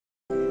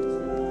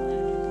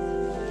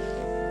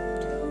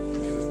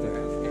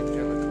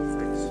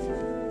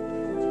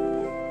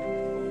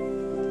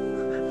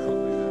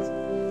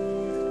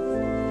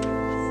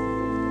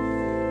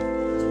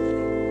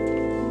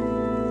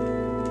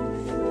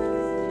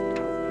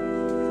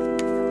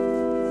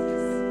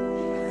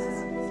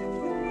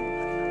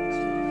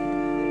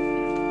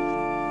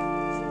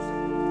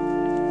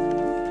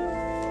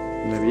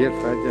Javier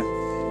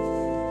falla.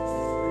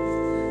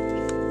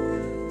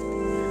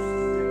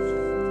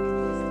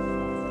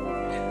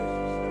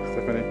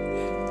 Stephanie.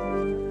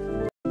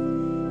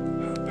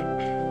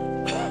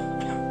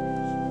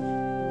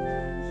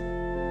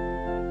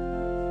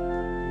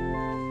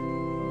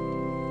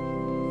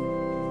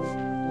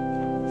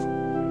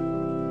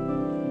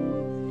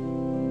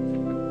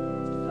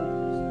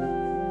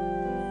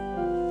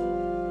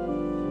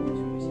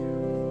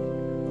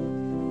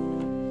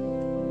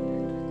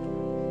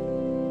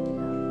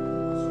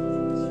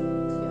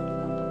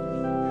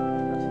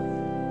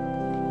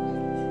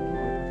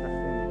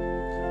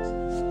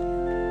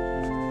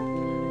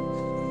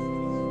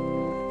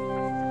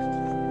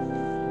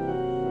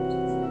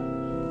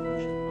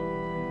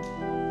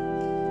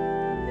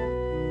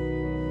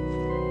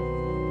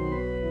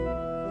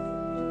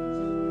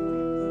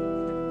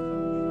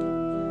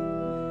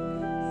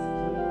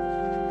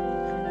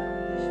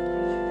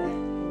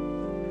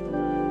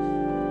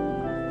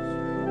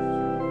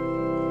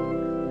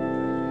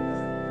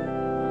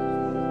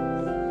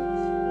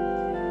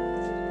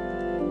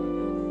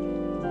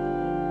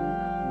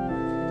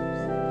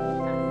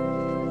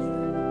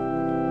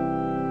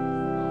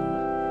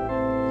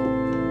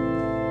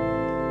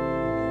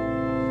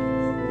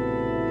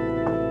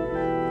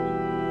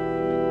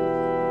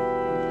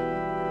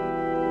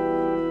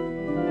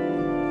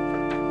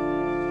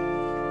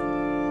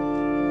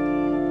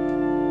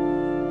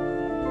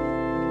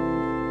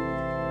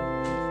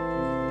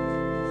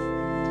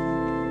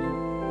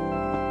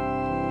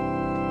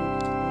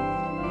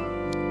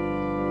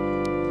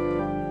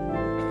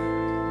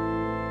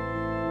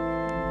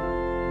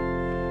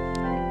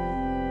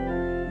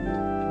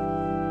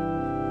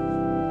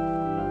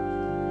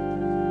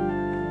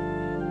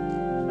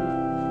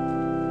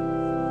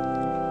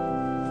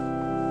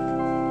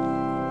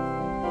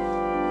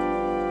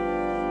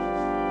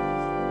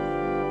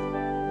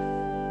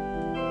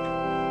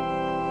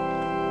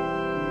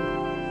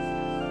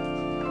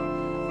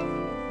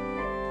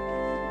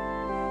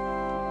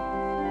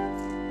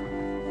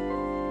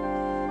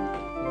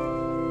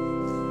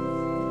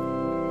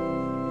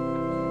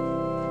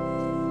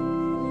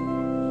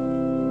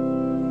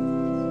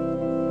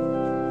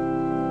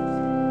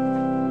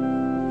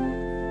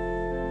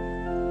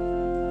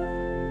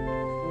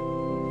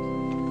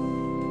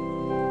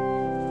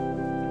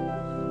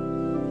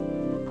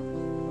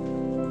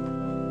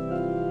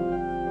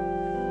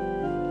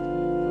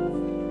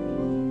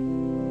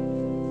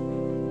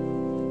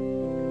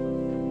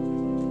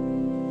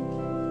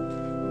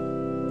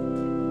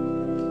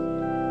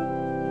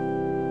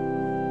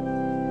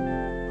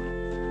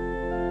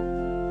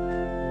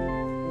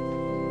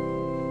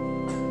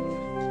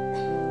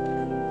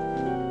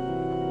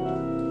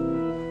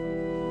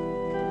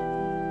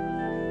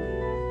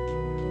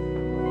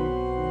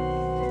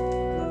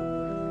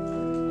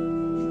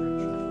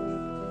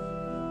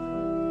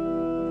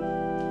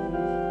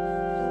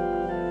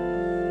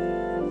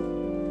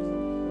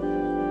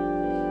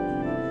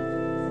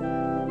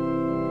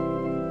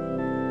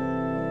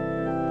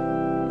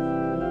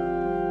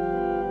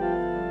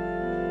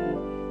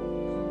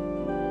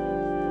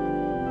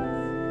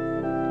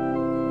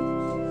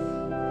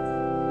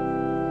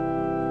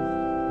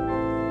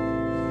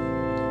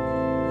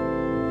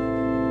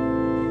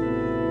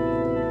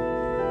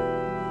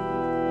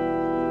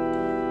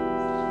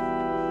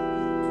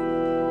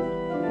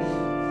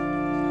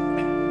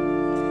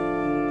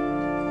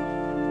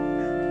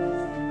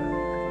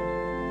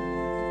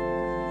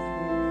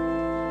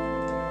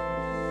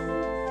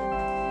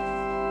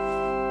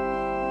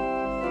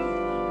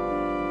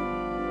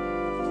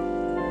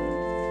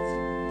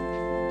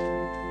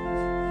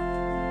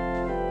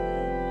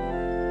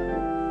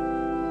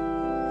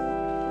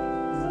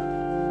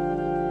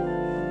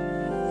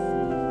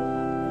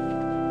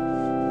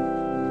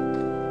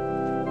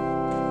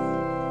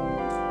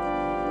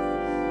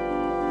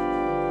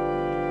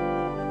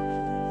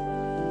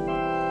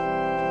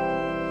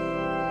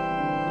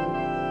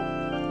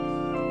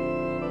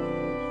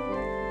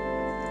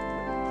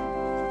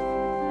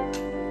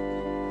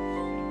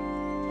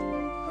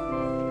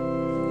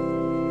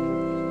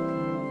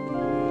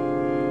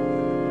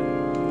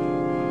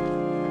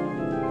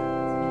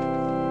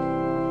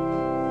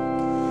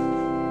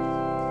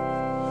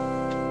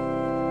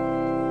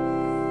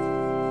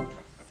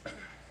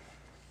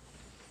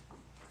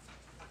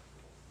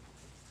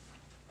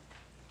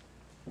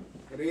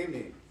 Good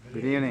evening.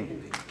 Good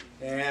evening.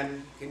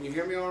 And can you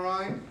hear me all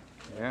right?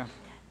 Yeah.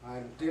 I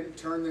didn't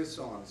turn this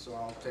on, so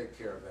I'll take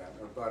care of that.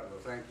 Or Bud, well,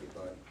 thank you,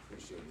 Bud.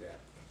 Appreciate that.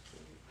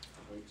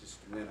 Wait just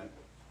a minute.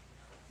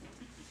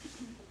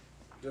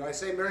 Did I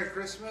say Merry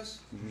Christmas?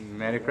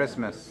 Merry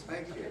Christmas.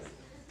 Thank you.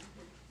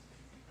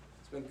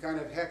 It's been kind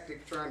of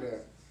hectic trying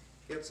to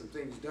get some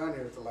things done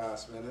here at the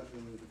last minute,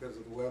 and because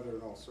of the weather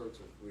and all sorts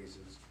of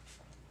reasons.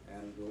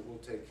 And we'll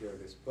take care of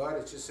this. But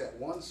it's just that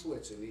one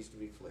switch that needs to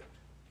be flipped.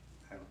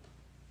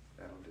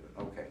 That'll do it.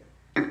 Okay.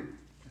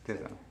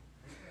 It is.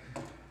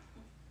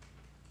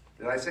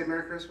 Did I say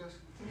Merry Christmas?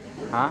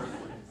 Huh?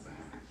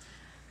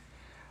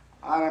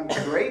 I'm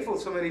grateful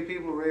so many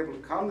people were able to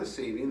come this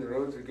evening. The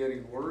roads are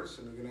getting worse,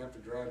 and we're going to have to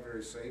drive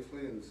very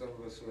safely, and some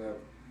of us who have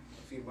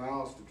a few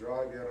miles to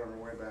drive yet on our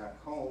way back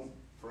home.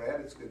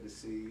 Fred, it's good to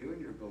see you and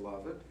your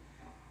beloved,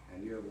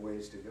 and you have a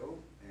ways to go,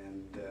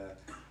 and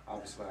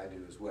obviously I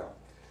do as well.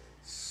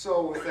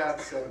 So with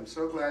that said, I'm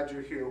so glad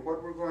you're here.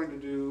 What we're going to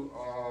do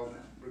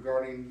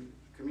regarding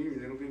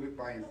communion, it'll be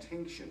by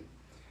intinction,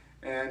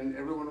 and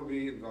everyone will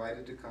be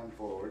invited to come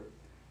forward,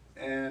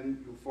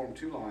 and you'll form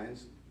two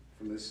lines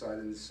from this side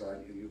and this side,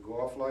 and you'll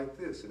go off like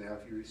this. And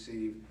after you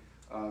receive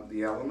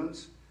the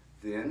elements,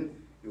 then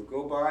you'll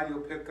go by and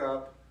you'll pick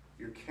up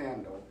your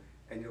candle,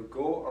 and you'll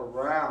go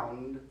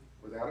around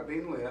without it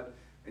being lit,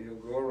 and you'll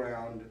go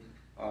around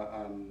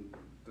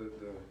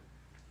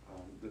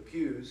the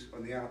pews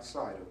on the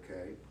outside,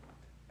 okay?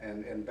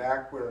 And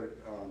back where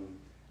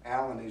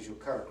Alan is, you'll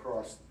cut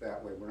across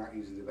that way. We're not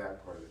using the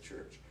back part of the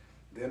church.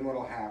 Then what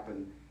will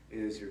happen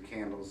is your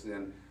candles,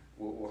 then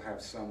we'll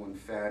have someone,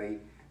 Fatty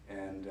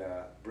and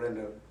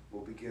Brenda,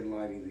 will begin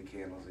lighting the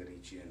candles at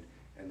each end,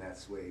 and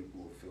that's the way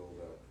we'll fill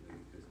the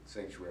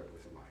sanctuary up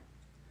with the light.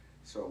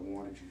 So I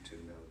wanted you to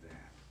know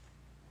that.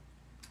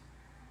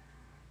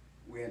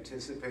 We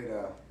anticipate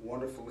a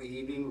wonderful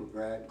evening.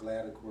 We're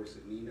glad of course,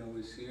 that Nino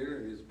is here,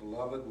 and his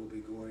beloved will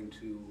be going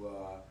to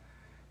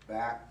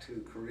back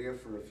to Korea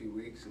for a few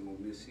weeks, and we'll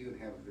miss you,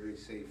 and have a very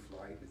safe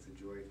flight. It's a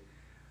joy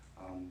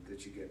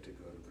that you get to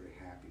go. I'm very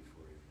happy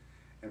for you.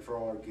 And for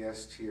all our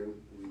guests here,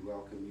 we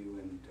welcome you,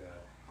 and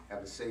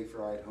have a safe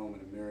ride home,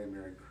 and a Merry,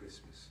 Merry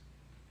Christmas.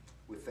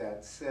 With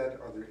that said,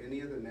 are there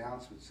any other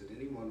announcements that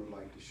anyone would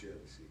like to share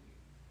this evening?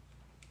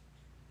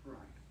 Right.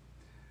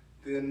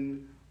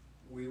 Then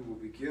we will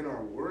begin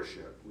our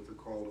worship with a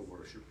call to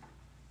worship,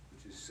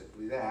 which is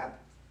simply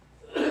that,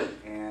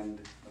 and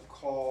a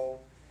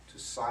call to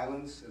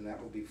silence, and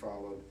that will be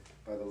followed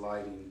by the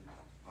lighting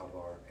of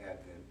our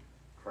Advent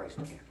Christ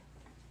candle.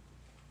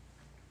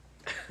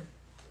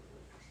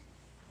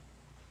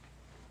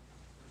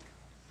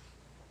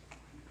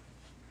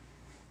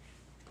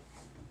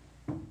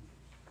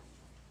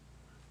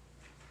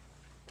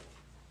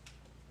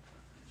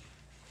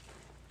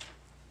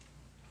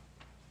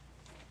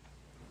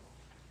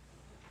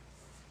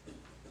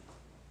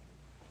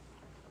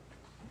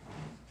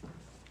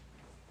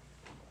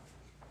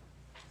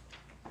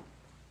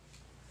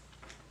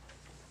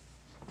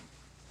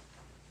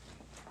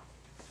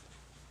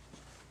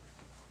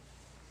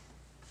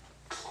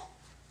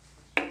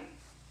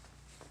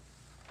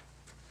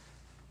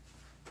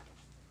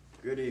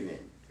 Good evening.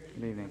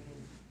 Good evening.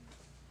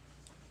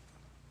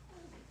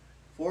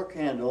 4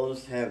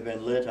 candles have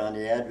been lit on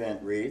the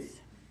Advent wreath: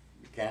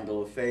 the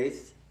candle of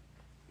faith,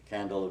 the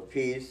candle of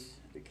peace,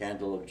 the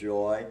candle of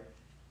joy,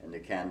 and the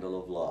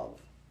candle of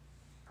love.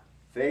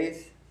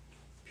 Faith,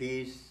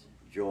 peace,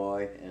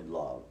 joy, and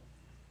love.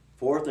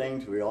 4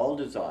 things we all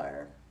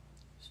desire.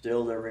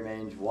 Still there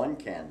remains 1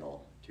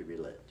 candle to be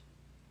lit.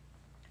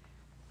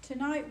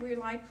 Tonight we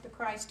light the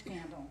Christ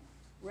candle,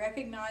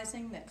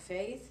 recognizing that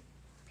faith,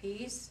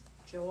 peace,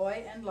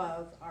 joy, and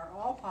love are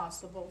all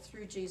possible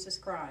through Jesus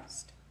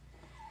Christ.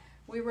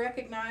 We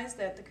recognize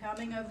that the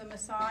coming of the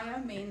Messiah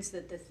means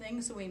that the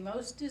things we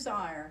most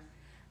desire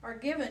are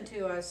given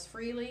to us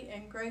freely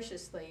and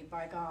graciously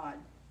by God.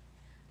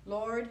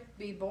 Lord,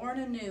 be born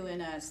anew in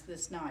us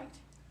this night.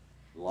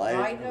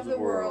 Light of the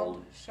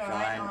world,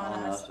 shine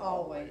on us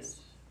always.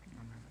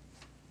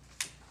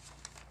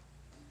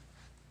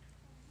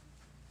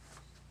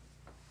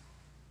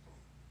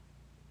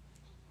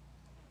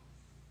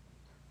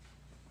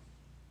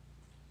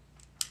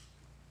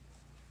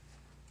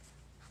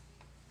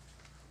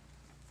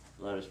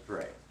 Let us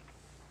pray.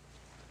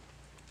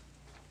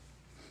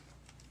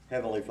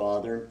 Heavenly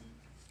Father,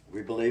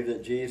 we believe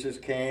that Jesus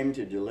came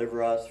to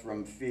deliver us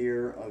from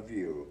fear of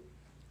you,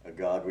 a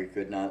God we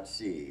could not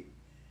see,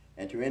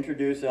 and to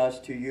introduce us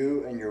to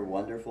you and your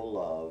wonderful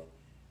love,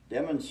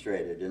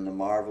 demonstrated in the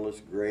marvelous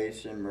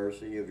grace and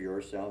mercy of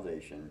your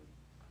salvation.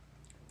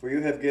 For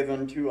you have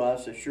given to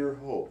us a sure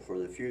hope for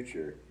the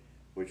future,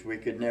 which we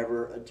could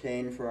never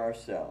attain for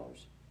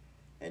ourselves,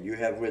 and you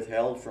have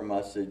withheld from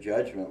us the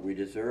judgment we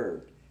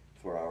deserved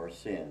for our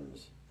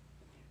sins.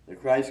 The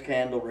Christ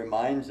candle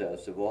reminds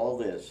us of all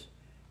this,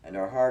 and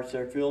our hearts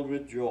are filled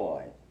with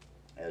joy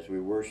as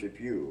we worship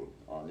you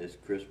on this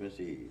Christmas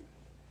Eve.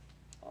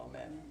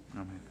 Amen.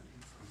 Amen.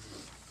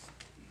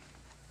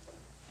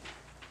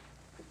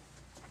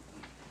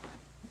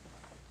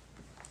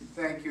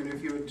 Thank you, and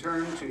if you would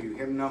turn to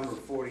hymn number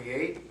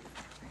 48,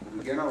 we'll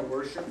begin our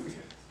worship with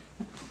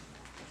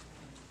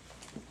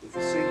the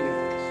singing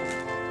of this.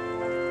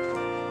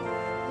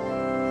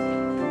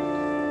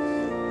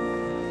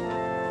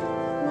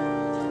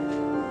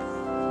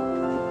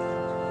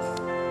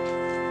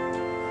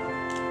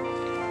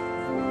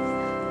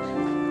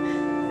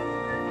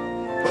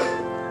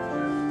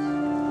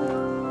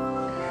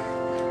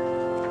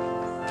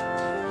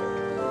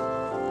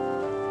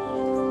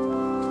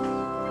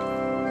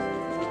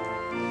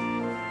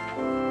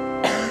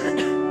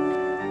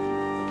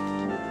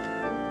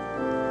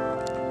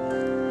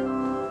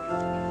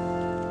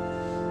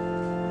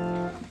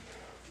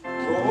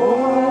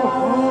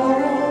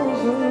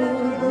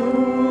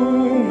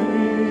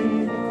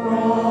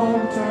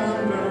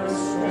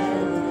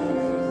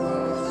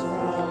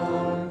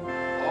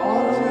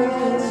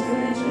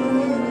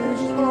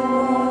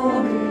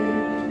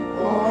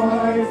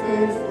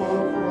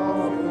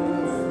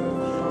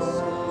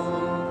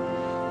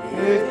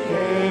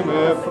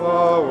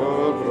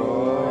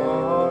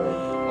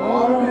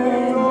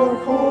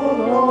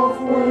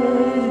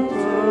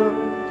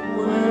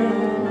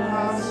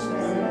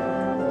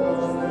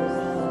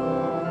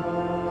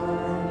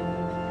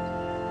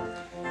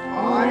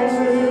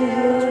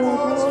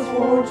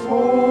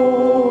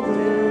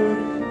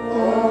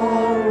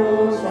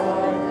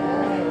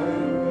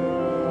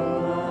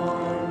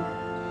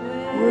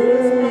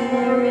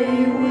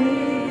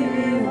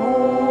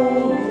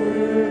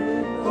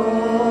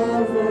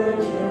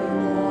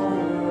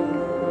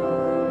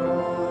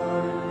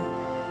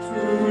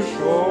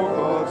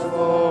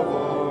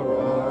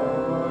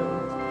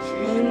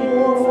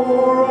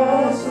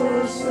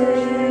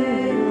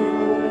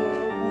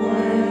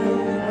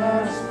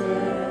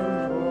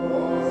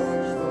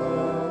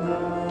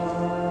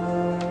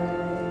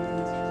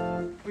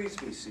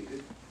 be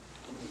seated.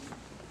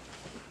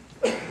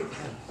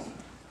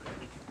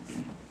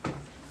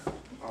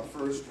 Our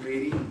first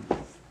reading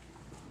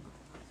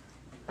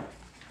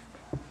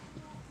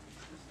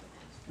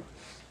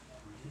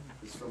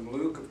is from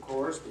Luke, of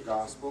course, the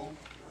Gospel,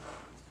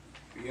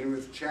 beginning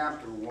with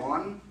chapter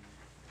 1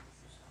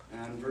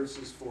 and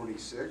verses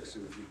 46.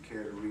 And if you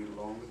care to read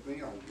along with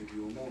me, I'll give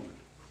you a moment.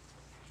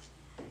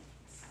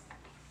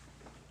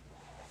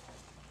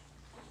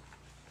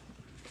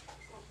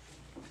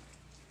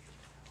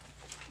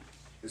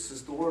 This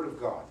is the Word of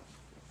God.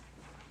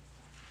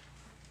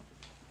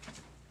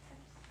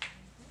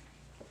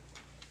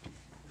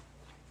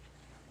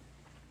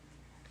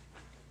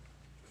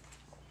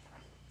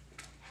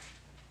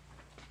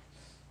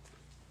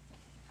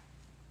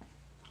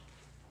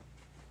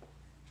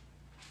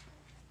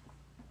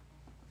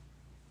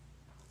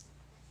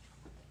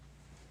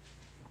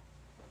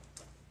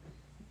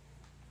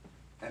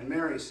 And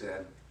Mary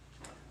said,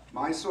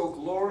 "My soul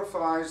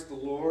glorifies the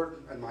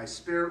Lord, and my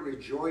spirit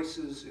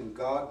rejoices in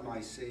God my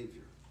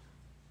Savior.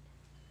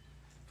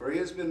 For he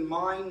has been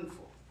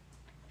mindful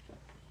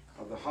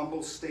of the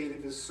humble state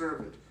of his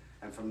servant,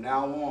 and from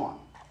now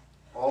on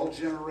all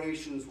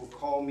generations will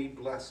call me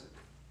blessed.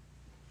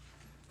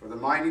 For the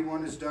Mighty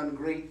One has done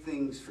great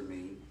things for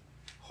me.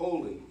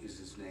 Holy is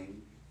his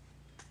name.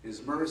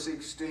 His mercy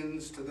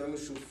extends to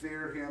those who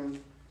fear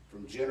him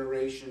from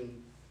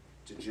generation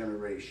to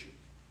generation.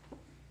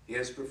 He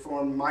has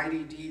performed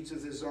mighty deeds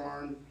with his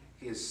arm.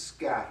 He has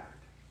scattered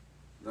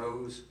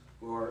those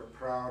who are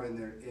proud in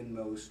their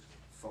inmost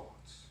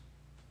thoughts.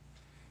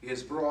 He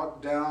has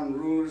brought down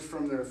rulers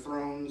from their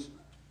thrones,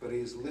 but he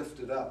has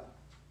lifted up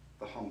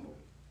the humble.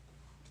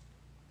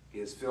 He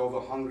has filled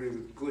the hungry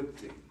with good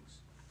things,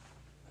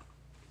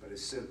 but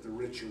has sent the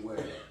rich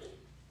away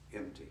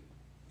empty.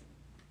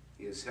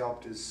 He has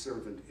helped his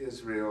servant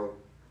Israel,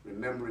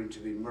 remembering to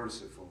be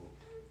merciful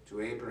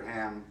to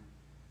Abraham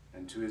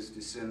and to his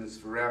descendants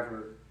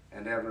forever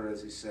and ever,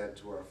 as he said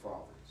to our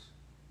fathers."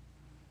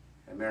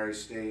 And Mary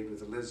stayed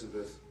with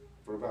Elizabeth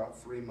for about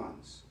 3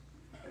 months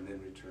and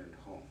then returned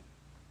home.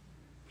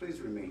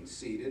 Please remain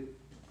seated.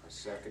 Our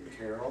second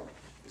carol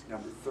is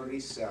number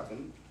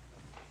 37,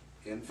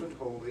 Infant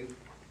Holy,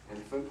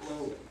 Infant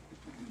Lowly.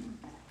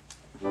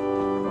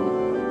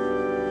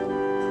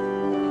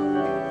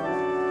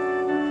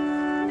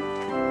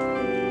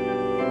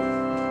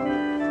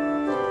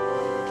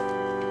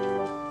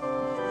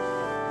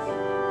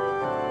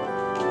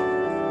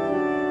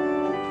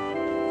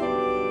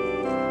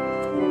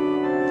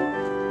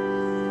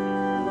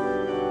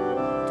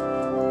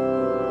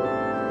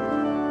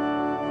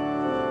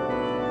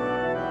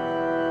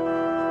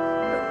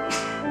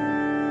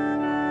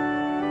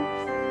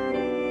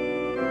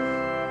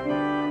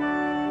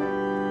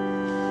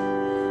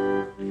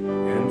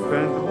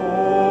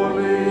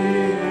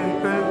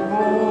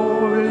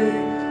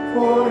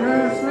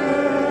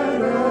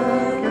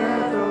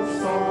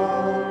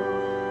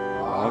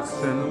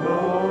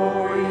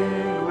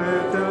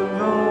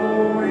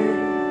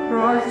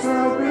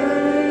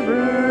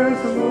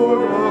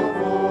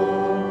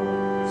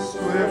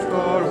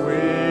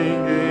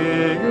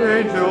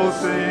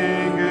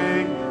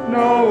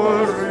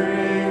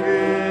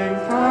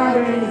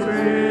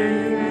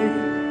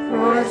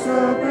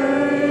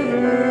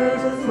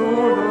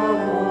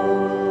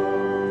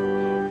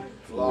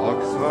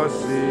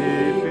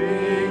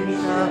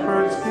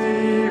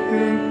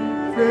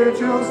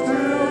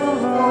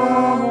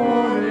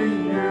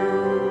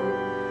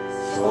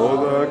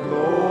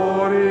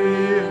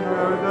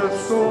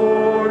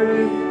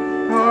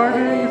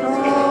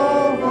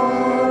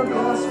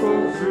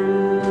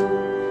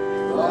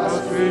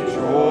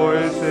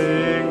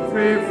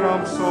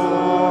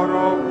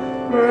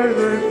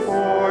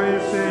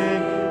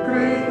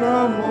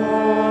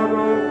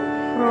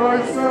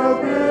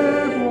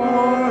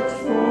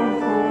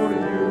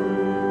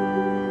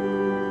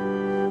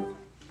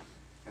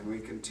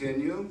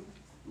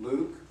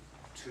 Luke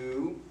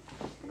 2,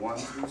 1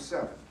 through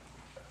 7.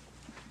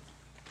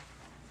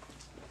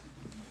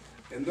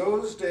 In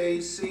those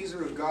days,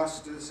 Caesar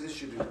Augustus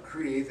issued a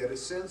decree that a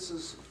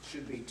census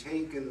should be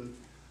taken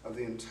of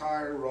the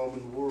entire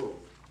Roman world.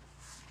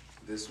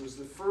 This was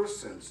the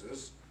first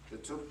census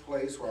that took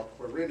place while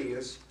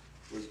Quirinius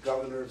was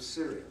governor of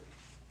Syria.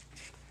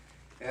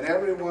 And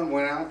everyone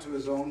went out to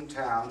his own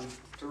town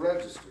to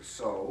register.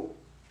 So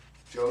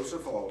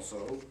Joseph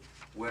also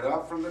went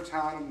up from the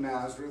town of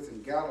Nazareth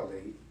in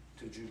Galilee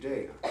to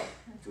Judea,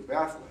 to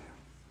Bethlehem,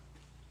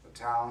 the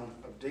town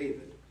of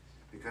David,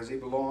 because he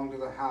belonged to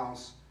the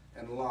house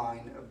and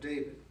line of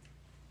David.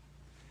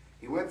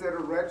 He went there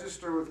to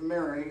register with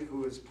Mary,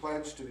 who was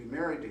pledged to be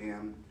married to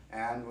him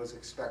and was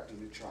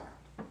expecting a child.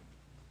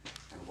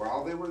 And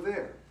while they were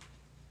there,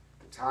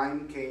 the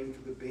time came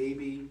for the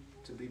baby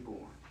to be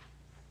born.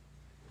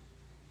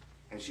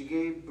 And she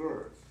gave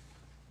birth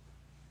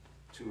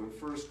to her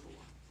firstborn,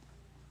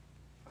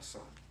 a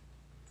son.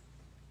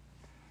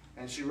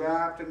 And she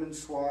wrapped him in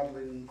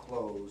swaddling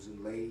clothes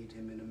and laid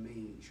him in a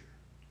manger,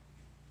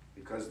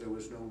 because there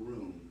was no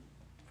room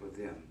for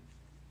them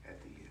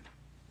at the inn.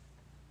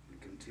 We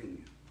continue.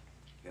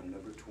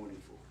 number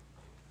 24.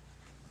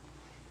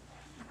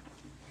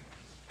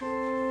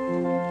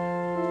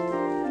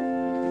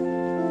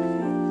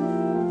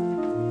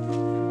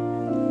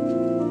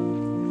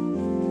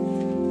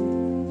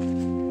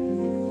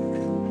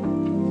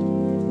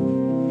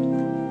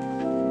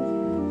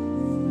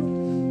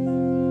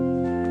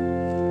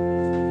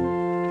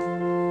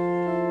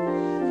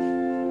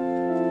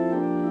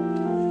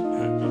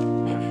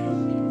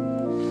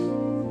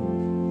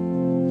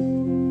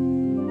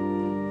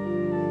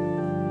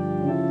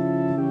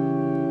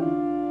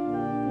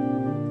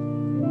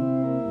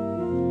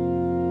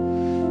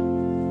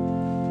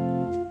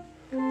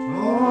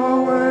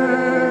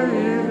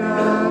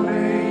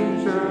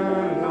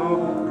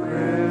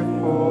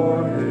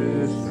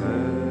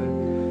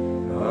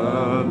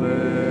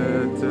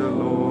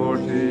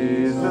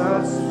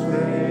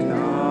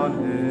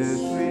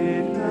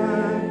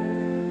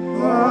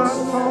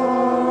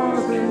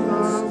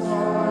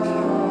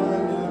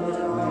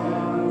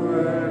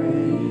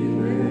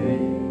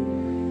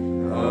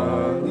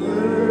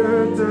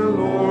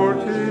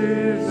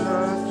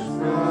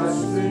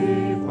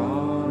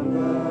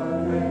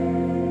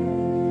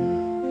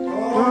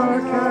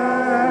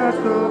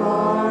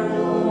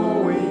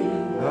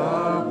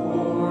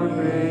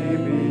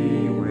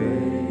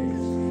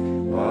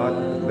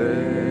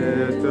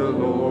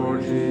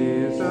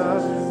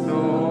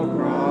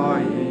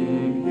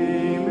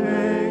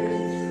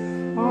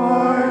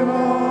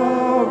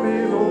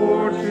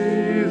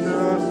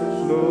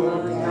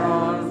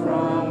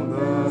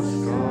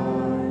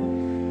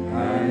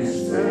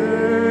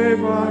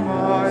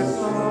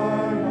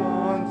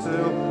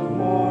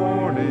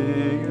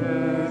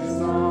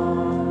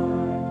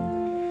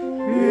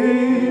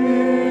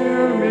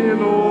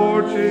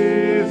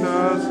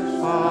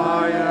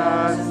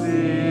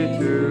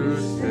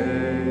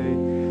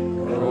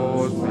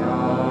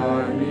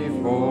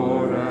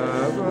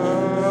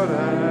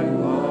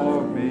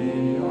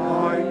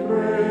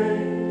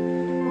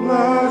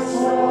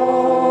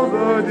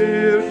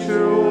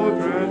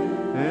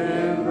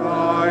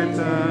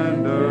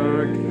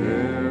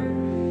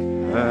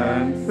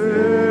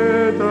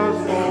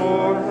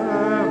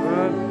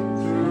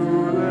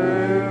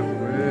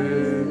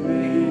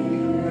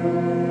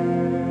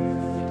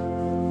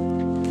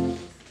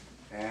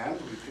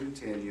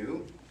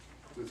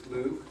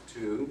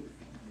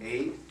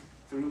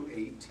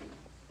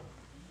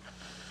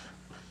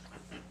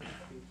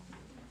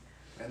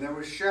 And there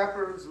were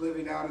shepherds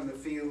living out in the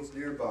fields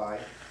nearby,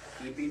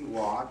 keeping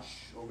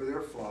watch over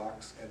their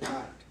flocks at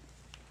night.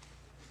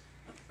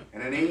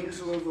 And an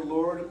angel of the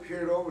Lord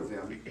appeared over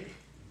them,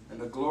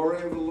 and the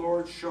glory of the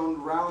Lord shone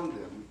round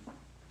them,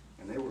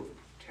 and they were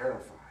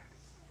terrified.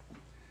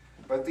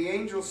 But the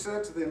angel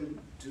said to them,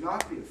 "Do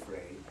not be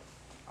afraid.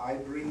 I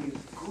bring you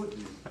good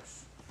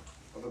news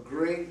of a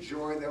great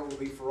joy that will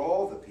be for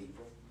all the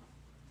people.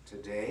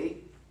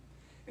 Today,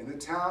 in the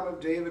town of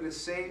David, a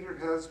Savior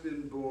has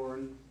been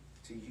born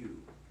to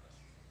you.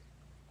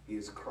 He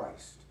is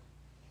Christ,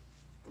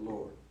 the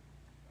Lord.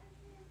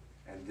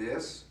 And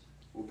this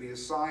will be a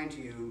sign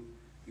to you.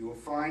 You will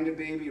find a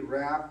baby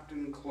wrapped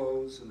in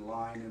clothes and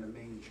lying in a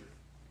manger."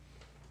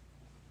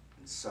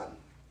 And suddenly,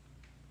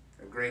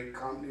 a great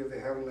company of the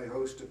heavenly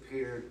host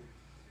appeared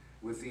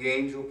with the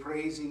angel,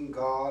 praising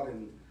God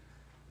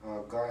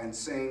and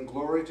saying,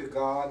 "Glory to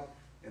God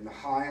in the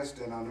highest,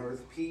 and on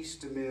earth peace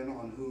to men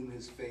on whom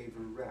his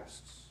favor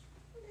rests."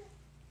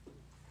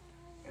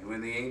 And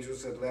when the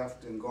angels had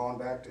left and gone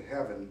back to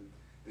heaven,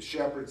 the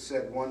shepherds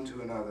said one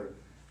to another,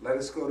 "Let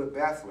us go to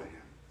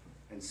Bethlehem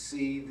and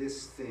see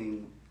this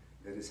thing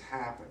that has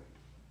happened,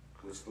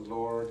 which the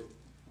Lord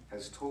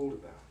has told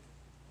about."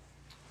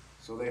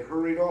 So they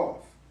hurried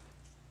off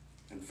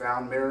and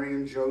found Mary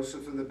and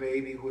Joseph and the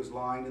baby who was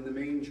lying in the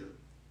manger.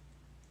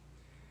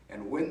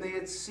 And when they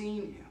had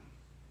seen him,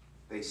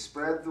 they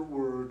spread the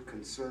word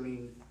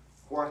concerning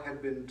what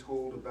had been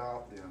told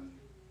about them,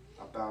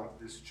 about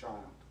this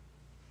child.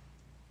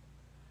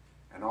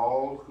 And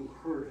all who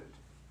heard it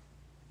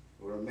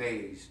were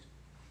amazed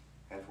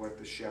at what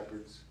the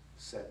shepherds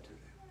said to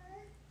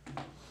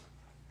them.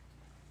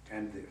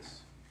 And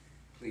this,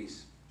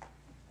 please,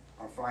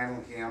 our final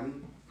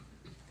hymn,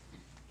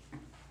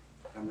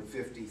 number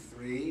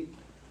 53,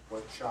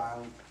 "What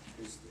Child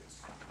Is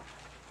This?"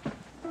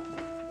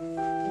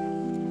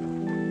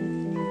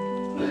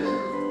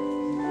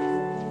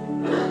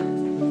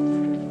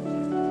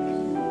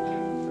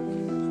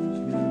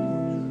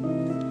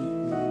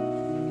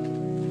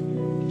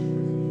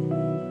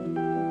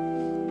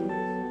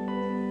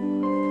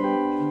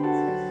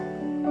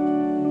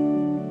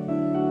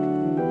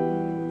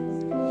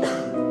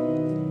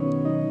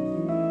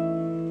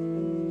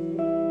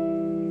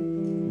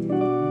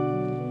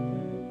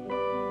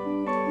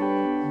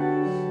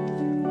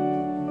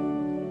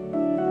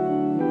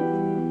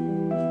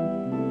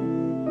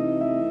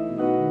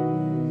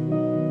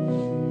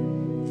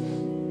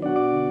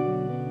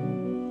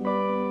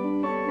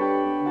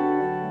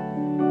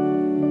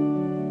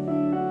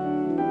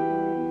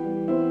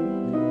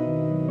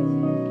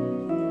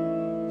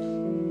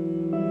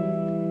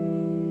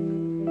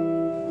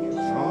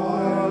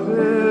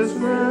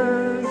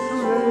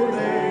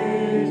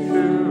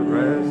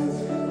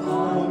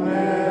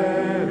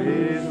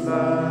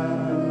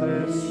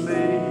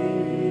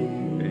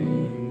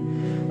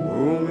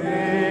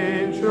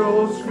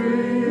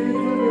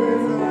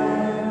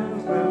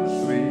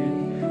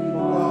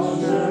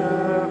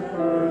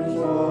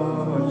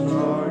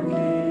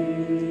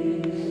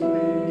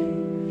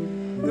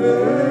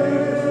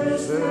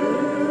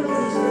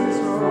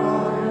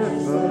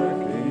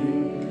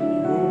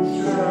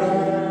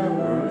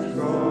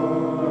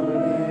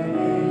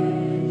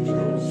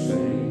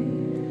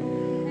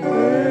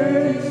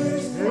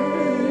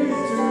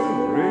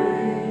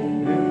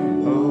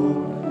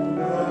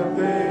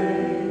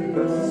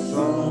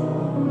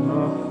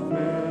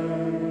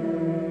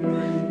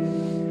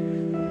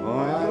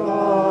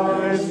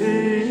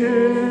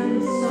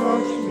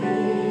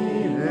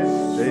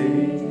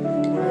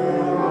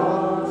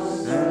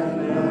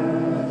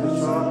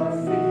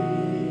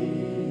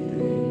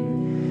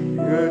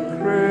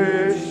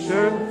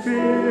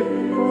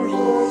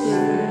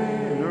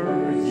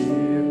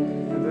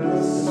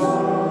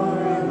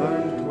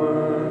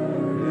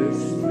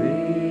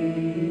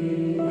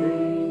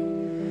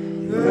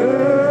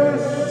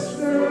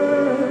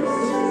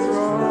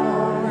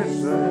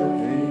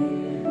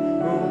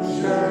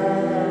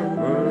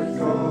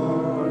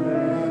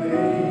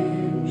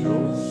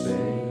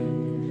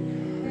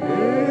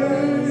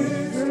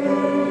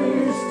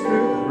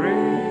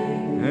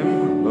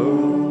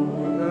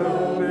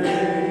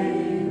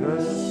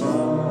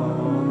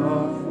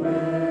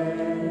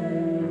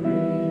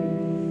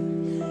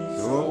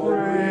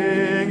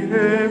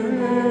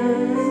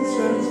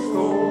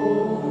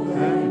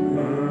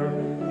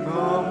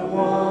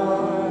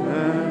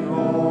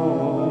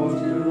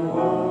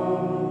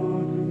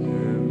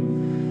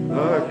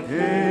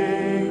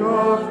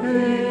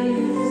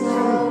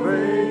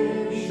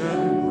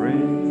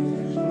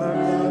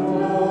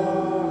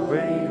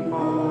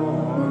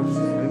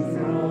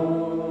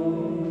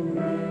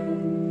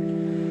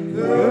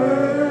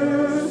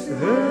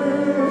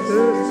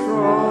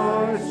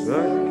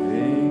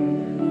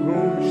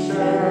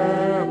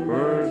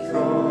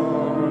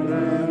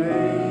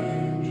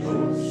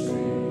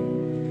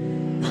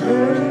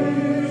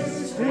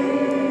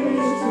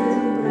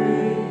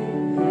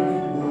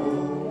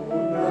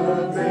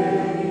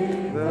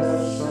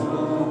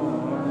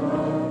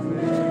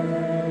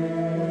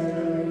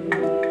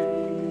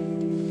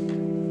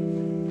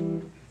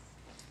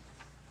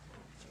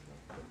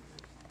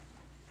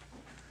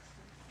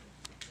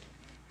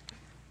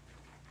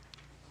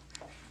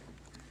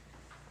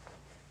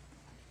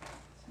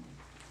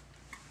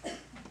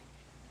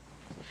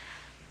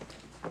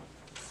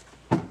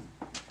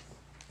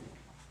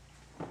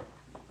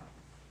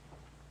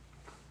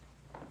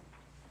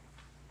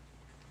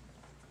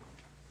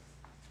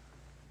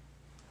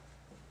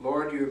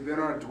 Lord, you have been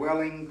our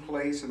dwelling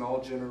place in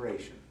all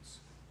generations.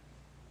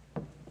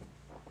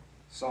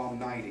 Psalm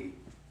 90,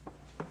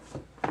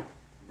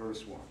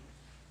 verse 1.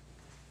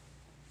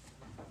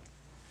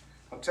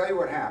 I'll tell you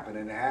what happened,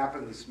 and it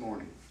happened this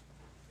morning.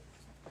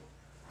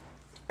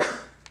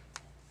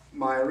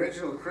 My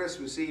original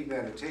Christmas Eve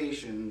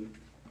meditation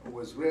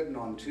was written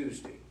on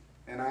Tuesday,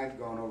 and I'd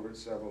gone over it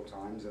several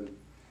times, and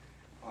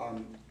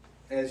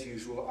as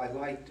usual, I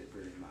liked it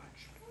very much.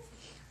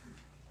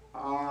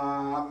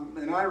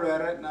 And I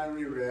read it, and I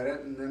reread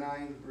it, and then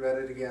I read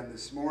it again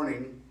this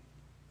morning,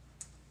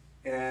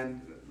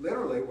 and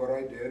literally what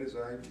I did is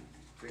I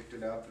picked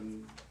it up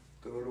and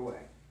threw it away.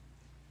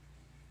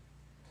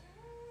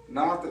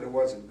 Not that it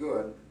wasn't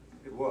good,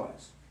 it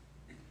was.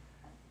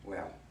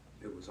 Well,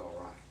 it was all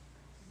right.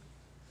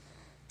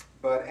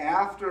 But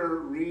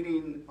after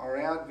reading our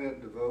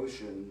Advent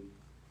devotion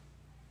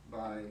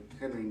by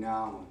Henry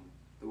Nouwen,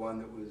 the one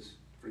that was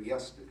for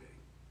yesterday,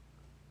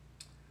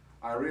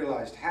 I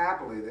realized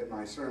happily that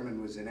my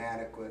sermon was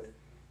inadequate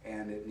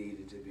and it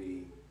needed to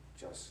be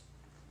just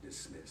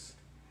dismissed.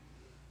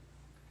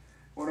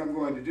 What I'm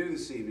going to do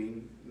this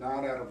evening,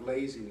 not out of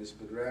laziness,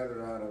 but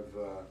rather out of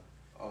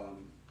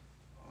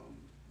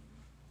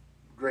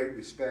great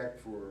respect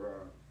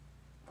for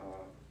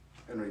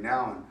Henry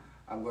Nouwen,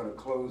 I'm going to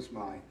close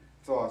my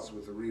thoughts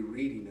with a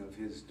rereading of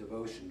his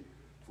devotion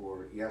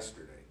for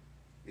yesterday.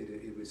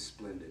 It was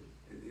splendid.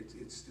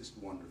 It's just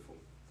wonderful.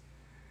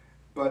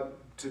 But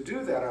to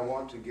do that, I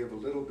want to give a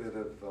little bit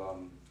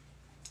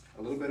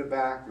of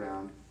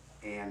background,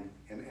 and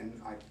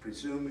I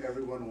presume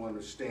everyone will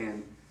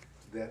understand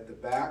that the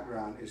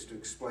background is to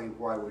explain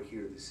why we're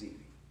here this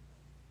evening.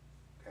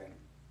 Okay?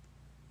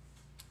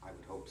 I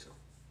would hope so.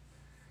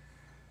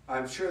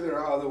 I'm sure there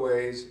are other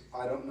ways.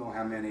 I don't know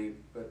how many,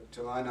 but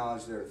to my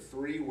knowledge, there are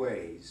 3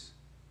 ways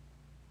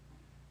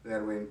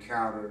that we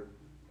encounter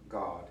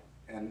God.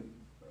 And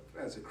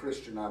as a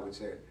Christian, I would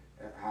say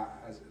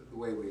as the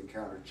way we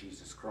encounter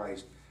Jesus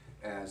Christ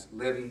as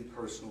living,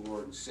 personal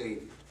Lord and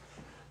Savior.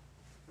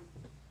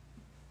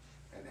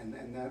 And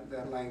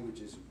that language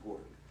is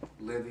important.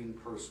 Living,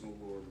 personal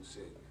Lord and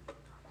Savior.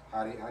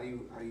 How do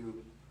you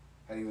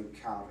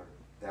encounter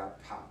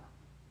that power?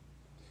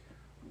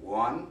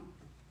 One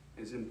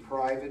is in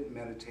private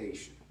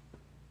meditation.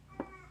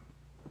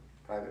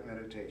 Private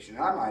meditation.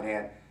 I might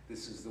add,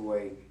 this is the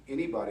way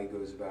anybody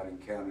goes about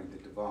encountering the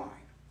divine.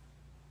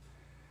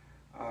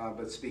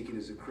 But speaking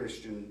as a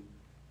Christian,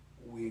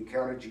 we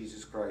encounter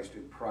Jesus Christ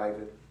in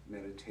private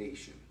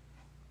meditation,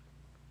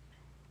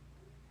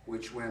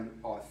 which, when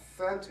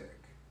authentic,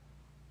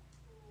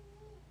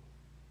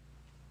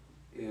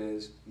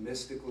 is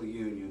mystical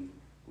union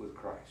with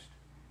Christ.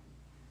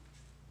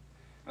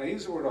 I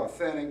use the word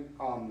authentic,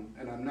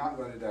 and I'm not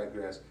going to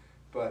digress,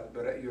 but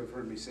you have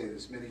heard me say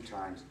this many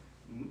times.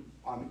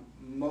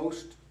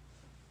 Most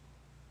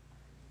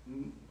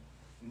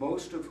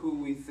of who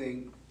we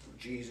think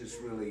Jesus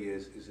really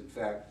is in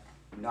fact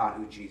not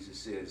who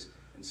Jesus is,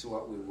 and so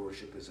what we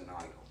worship is an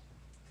idol.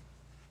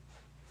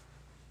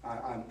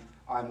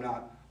 I'm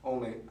not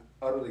only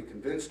utterly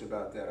convinced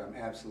about that, I'm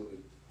absolutely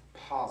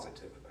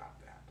positive about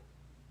that.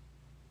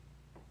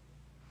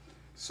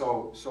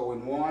 So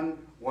in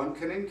one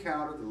can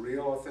encounter the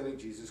real authentic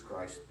Jesus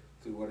Christ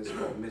through what is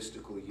called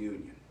mystical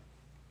union.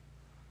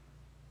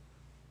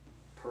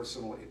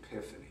 Personal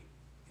epiphany,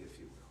 if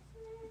you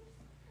will.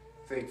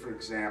 Think, for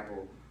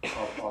example,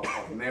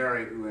 of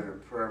Mary, who in her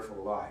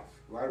prayerful life,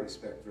 who I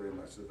respect very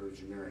much, the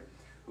Virgin Mary,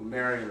 who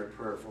Mary in her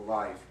prayerful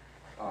life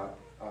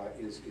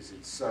is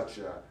in such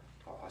a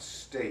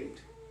state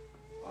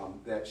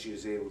that she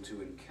is able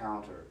to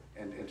encounter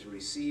and to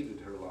receive in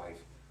her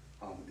life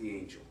the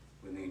angel,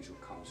 when the angel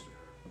comes to her.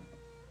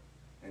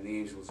 And the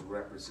angel is a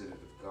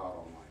representative of God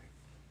Almighty.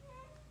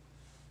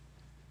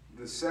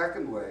 The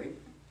second way,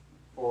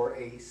 or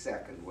a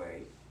second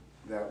way,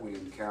 that we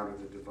encounter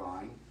the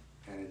divine,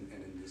 and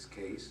in this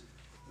case,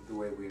 the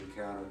way we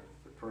encounter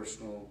the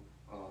personal,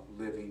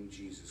 living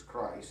Jesus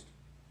Christ,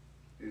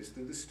 is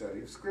through the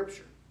study of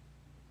Scripture.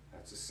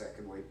 That's the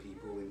second way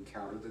people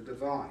encounter the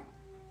divine.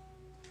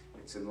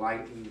 It's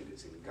enlightening, and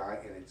it's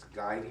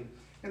guiding.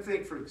 And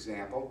think, for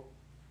example,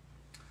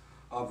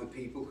 of the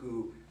people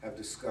who have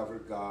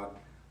discovered God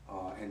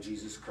and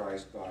Jesus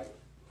Christ by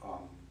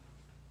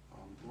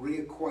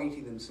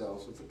reacquainting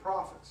themselves with the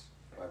prophets,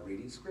 by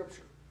reading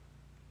Scripture.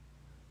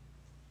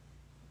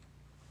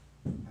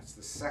 That's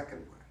the second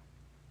way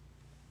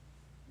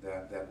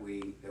that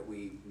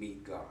we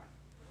meet God.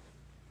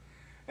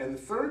 And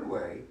the third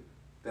way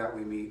that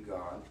we meet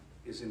God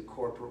is in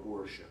corporate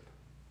worship.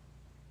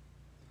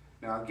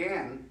 Now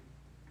again,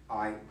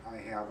 I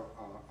have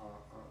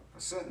a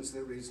sentence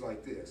that reads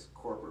like this: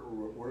 corporate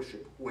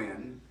worship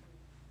when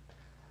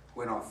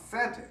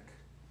authentic,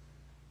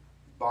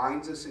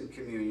 binds us in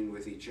communion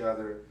with each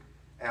other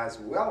as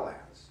well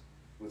as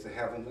with the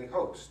heavenly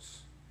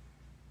hosts.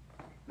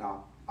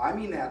 Now, I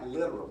mean that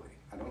literally.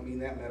 I don't mean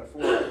that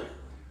metaphorically.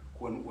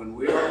 When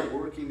we are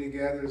working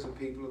together as a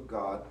people of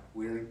God,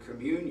 we're in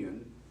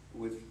communion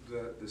with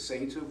the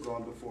saints who have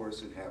gone before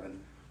us in heaven,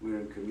 We're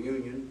in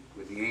communion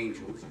with the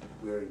angels.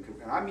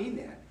 And I mean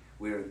that.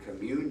 We're in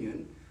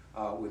communion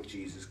with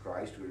Jesus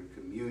Christ. We're in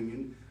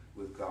communion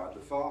with God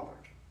the Father.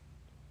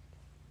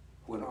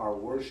 When our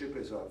worship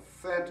is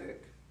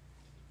authentic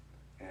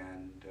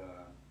and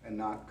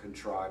not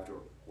contrived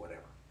or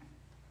whatever.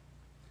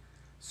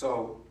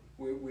 So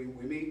we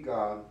meet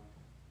God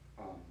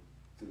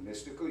through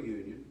mystical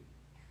union,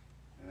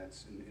 and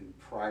that's in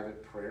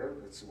private prayer.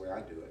 That's the way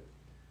I do it.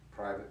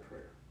 Private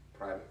prayer,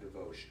 private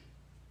devotion.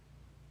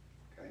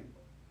 Okay?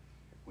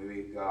 We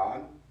meet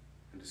God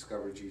and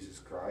discover Jesus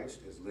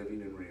Christ as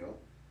living and real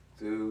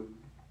through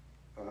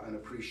an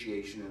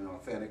appreciation, an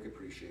authentic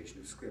appreciation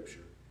of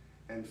Scripture.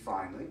 And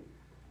finally,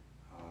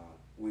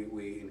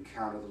 we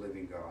encounter the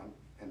living God,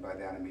 and by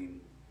that I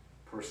mean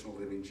personal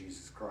living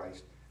Jesus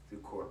Christ through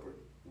corporate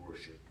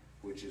worship,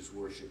 which is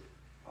worship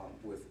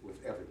with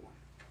everyone,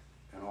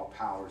 and all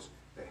powers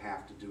that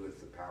have to do with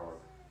the power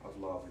of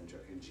love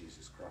in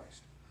Jesus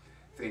Christ.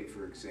 Think,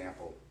 for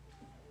example,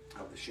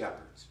 of the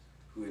shepherds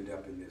who end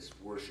up in this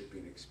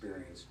worshiping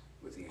experience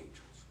with the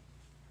angels.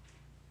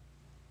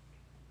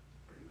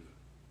 Pretty neat.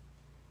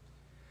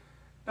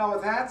 Now,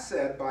 with that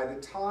said, by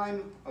the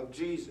time of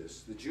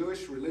Jesus, the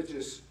Jewish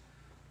religion,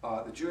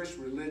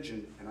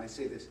 and I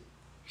say this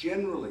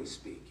generally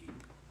speaking,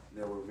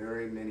 there were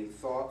very many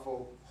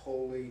thoughtful,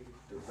 holy,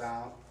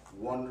 devout,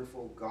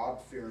 wonderful,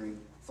 God-fearing,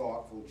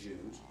 thoughtful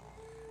Jews.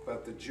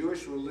 But the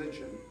Jewish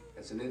religion,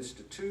 as an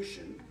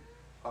institution,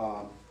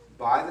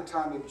 by the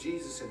time of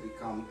Jesus had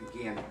become,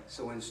 again,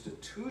 so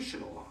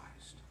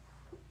institutionalized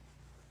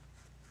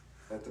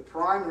that the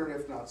primary,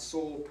 if not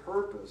sole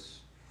purpose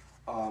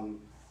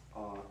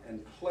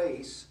and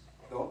place,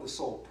 the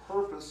sole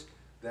purpose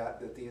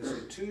that the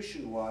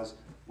institution was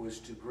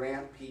to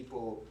grant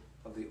people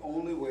of the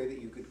only way that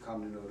you could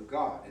come to know to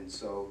God. And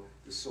so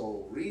the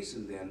sole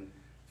reason then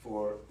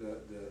for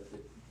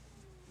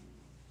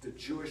the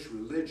Jewish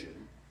religion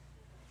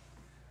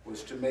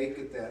was to make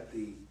it that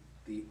the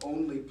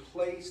only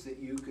place that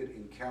you could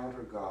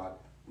encounter God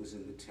was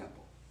in the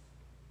temple.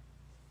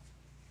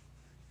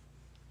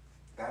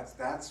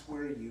 That's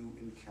where you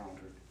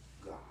encountered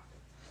God.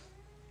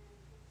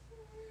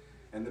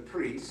 And the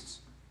priests,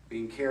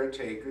 being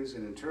caretakers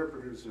and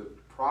interpreters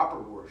of proper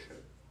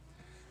worship,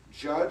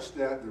 judged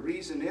that the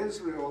reason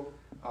Israel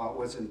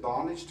was in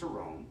bondage to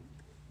Rome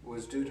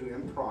was due to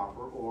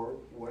improper, or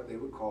what they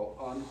would call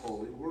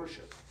unholy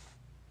worship.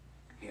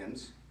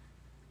 Hence,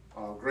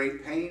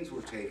 great pains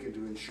were taken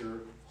to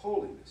ensure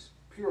holiness,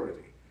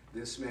 purity.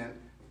 This meant,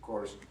 of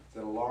course,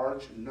 that a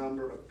large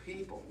number of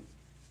people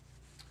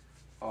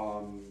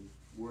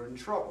were in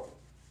trouble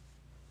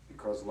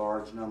because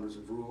large numbers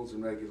of rules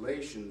and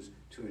regulations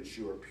to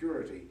ensure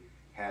purity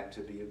had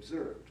to be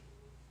observed.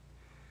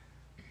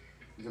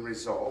 The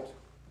result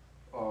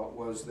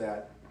was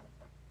that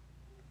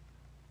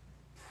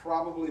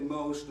probably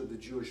most of the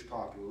Jewish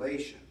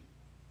population,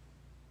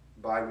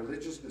 by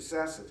religious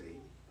necessity,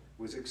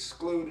 was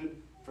excluded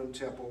from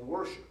temple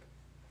worship,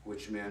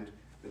 which meant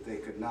that they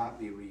could not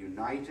be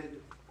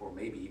reunited, or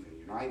maybe even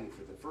united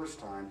for the first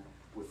time,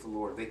 with the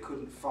Lord. They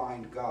couldn't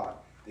find God.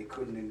 They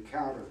couldn't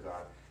encounter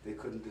God. They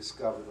couldn't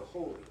discover the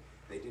holy.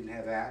 They didn't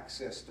have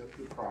access to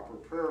the proper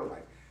prayer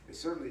life. They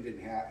certainly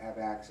didn't have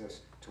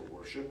access to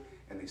worship,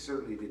 and they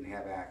certainly didn't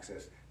have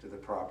access to the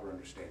proper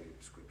understanding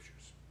of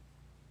Scriptures.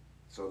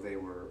 So they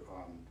were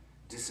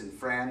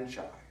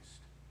disenfranchised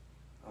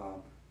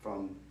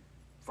from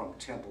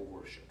temple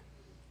worship.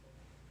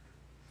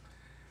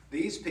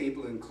 These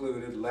people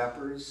included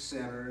lepers,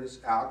 sinners,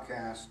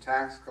 outcasts,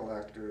 tax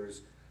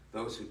collectors,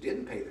 those who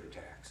didn't pay their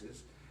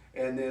taxes,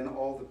 and then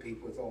all the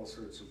people with all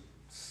sorts of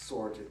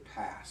sordid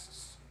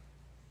pasts.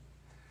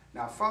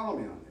 Now follow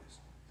me on this.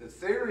 The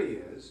theory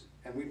is,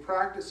 and we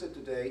practice it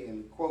today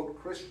in, quote,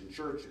 Christian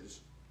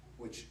churches,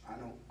 which I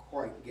don't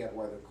quite get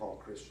why they're called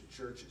Christian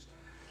churches,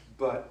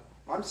 but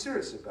I'm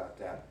serious about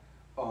that.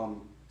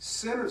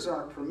 Sinners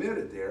aren't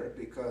permitted there,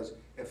 because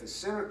if a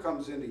sinner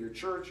comes into your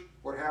church,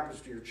 what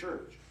happens to your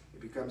church? It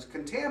becomes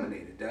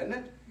contaminated, doesn't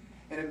it?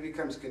 And if it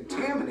becomes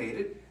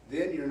contaminated,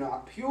 then you're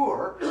not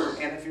pure.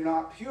 And if you're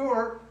not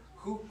pure,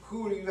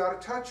 who are you out of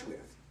touch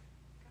with?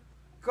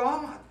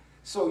 God.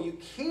 So you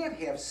can't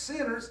have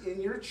sinners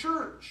in your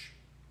church.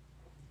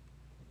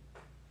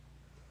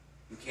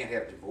 You can't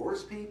have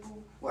divorced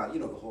people. Well, you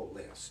know the whole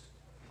list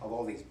of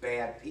all these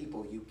bad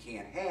people you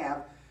can't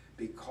have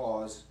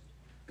because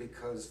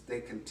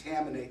they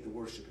contaminate the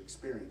worship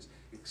experience.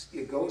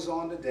 It goes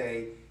on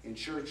today in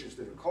churches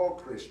that are called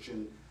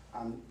Christian.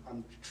 I'm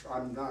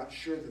not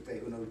sure that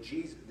they know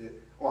Jesus.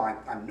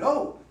 I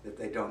know that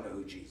they don't know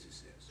who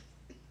Jesus is.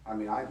 I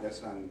mean,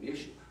 that's not an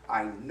issue.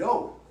 I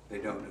know they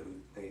don't know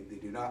they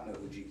do not know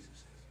who Jesus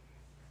is.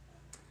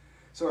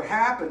 So it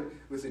happened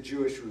with the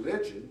Jewish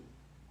religion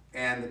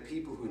and the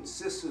people who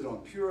insisted on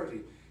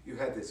purity. You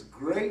had this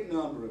great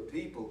number of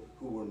people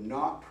who were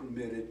not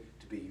permitted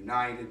to be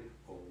united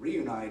or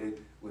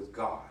reunited with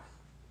God.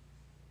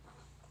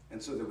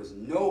 And so there was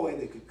no way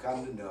they could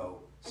come to know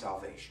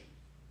salvation.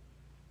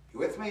 You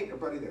with me?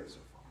 Everybody there so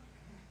far?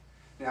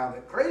 Now,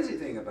 the crazy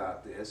thing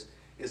about this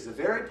is the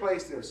very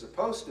place they're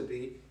supposed to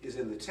be is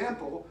in the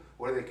temple,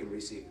 where they can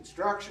receive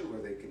instruction,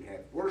 where they can have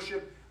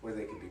worship, where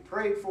they can be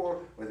prayed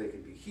for, where they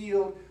can be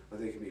healed,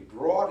 where they can be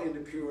brought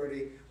into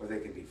purity, where they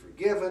can be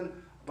forgiven.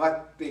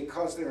 But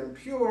because they're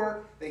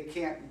impure, they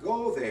can't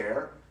go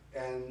there.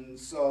 And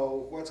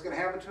so what's going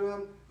to happen to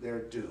them?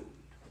 They're doomed.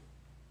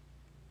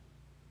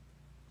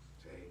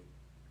 See?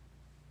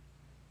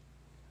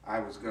 I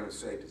was going to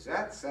say, does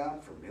that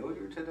sound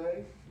familiar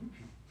today?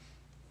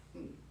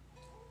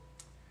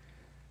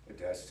 It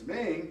does to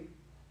me.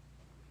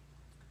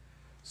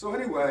 So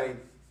anyway,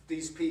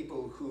 these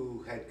people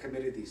who had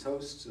committed these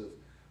hosts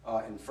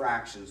of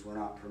infractions were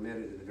not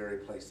permitted in the very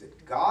place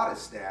that God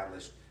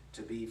established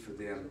to be for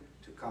them,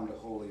 to come to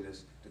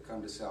holiness, to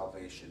come to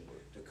salvation,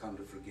 to come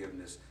to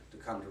forgiveness, to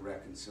come to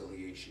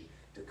reconciliation,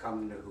 to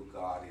come to know who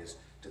God is,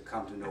 to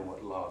come to know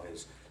what love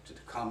is, to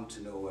come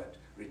to know what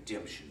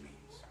redemption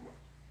means.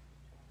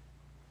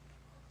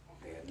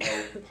 They had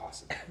no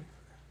possibility for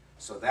that.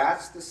 So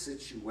that's the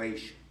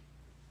situation.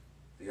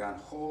 The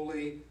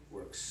unholy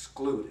were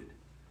excluded,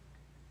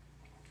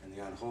 and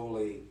the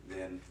unholy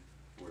then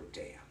were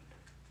damned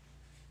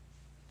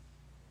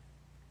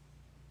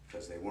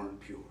because they weren't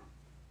pure.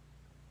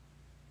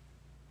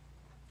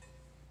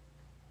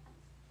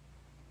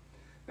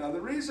 Now, the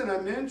reason I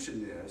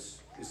mention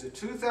this is that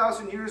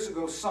 2,000 years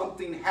ago,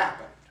 something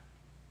happened.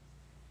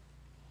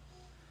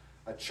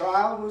 A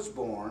child was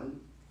born,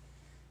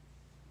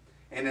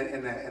 and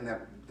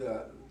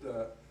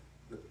the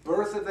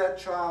birth of that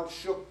child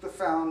shook the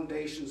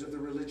foundations of the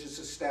religious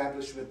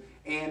establishment,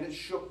 and it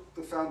shook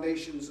the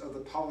foundations of the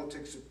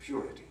politics of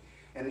purity,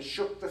 and it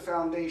shook the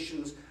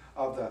foundations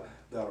of the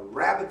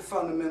rabid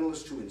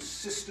fundamentalists who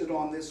insisted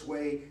on this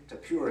way to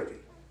purity.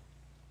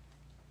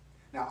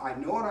 Now, I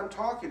know what I'm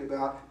talking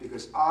about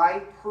because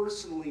I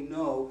personally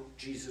know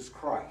Jesus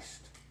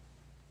Christ.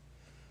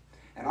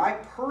 And I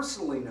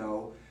personally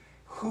know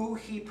who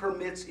he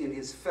permits in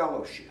his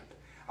fellowship.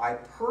 I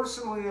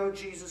personally know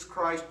Jesus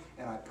Christ,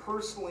 and I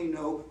personally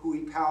know who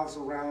he pals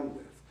around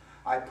with.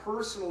 I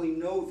personally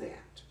know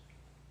that.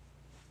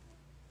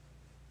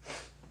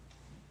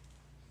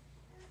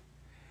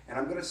 And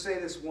I'm going to say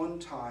this one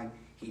time,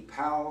 he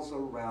pals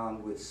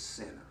around with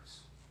sinners.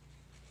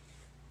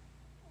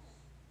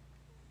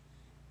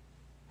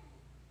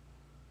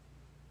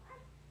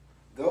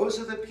 Those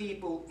are the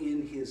people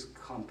in his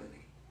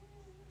company.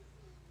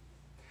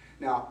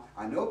 Now,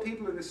 I know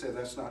people are going to say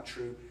that's not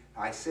true.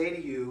 I say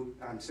to you,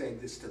 and I'm saying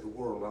this to the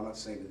world, I'm not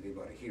saying to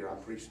anybody here, I'm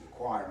preaching to the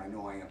choir, and I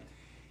know I am.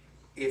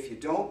 If you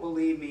don't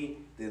believe me,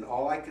 then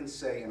all I can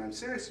say, and I'm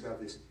serious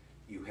about this,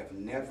 you have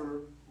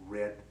never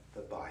read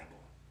the Bible.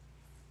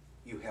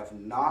 You have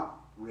not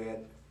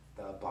read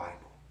the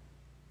Bible.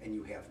 And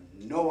you have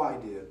no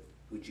idea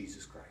who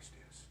Jesus Christ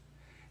is.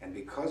 And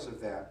because of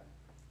that,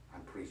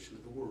 I'm preaching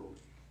to the world.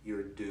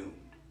 You're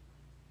doomed.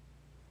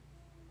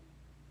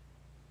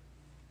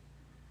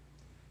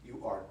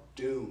 You are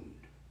doomed.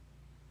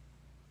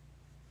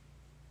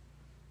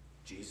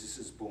 Jesus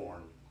is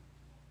born,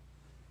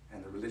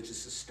 and the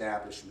religious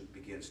establishment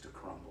begins to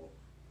crumble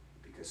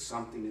because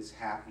something is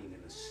happening in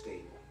a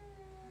stable.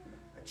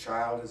 A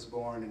child is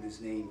born and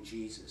is named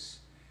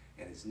Jesus,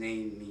 and his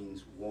name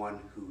means one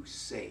who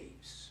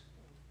saves.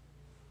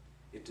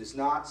 It does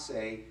not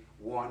say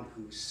one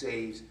who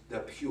saves the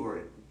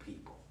pure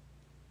people.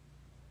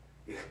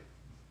 Did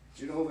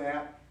you know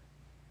that?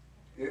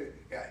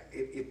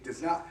 It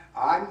does not.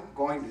 I'm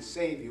going to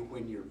save you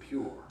when you're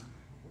pure.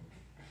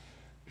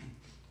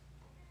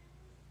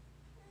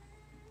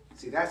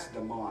 See, that's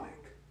demonic.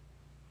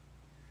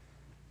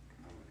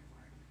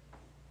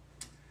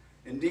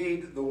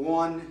 Indeed, the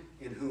one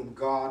in whom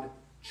God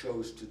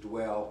chose to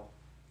dwell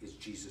is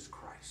Jesus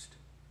Christ.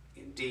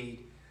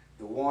 Indeed,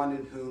 the one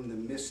in whom the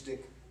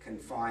mystic can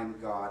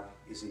find God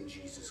is in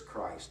Jesus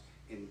Christ.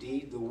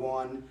 Indeed, the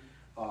one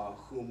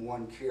whom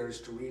one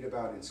cares to read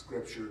about in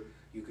Scripture,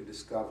 you can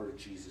discover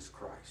Jesus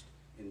Christ.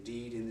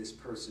 Indeed, in this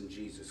person,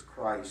 Jesus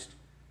Christ,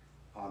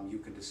 you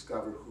can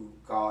discover who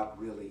God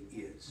really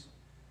is.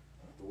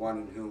 The one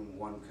in whom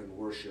one can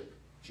worship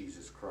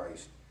Jesus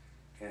Christ.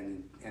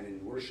 And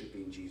in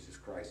worshiping Jesus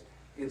Christ,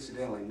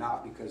 incidentally,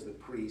 not because the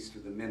priest or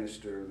the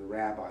minister or the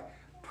rabbi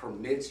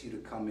permits you to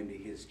come into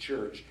his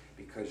church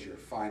because you're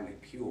finally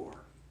pure,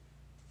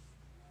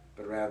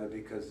 but rather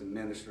because the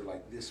minister,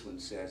 like this one,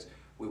 says,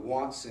 we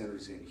want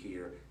sinners in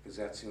here because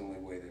that's the only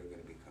way they're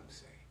going to become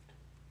saved.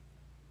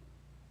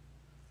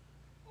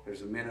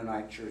 There's a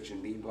Mennonite church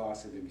in Bean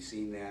Blossom. Have you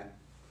seen that?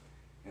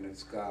 And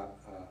it's got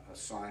a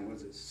sign, what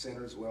is it?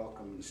 Sinners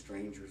welcome and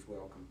strangers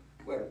welcome.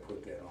 We ought to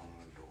put that on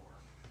our door.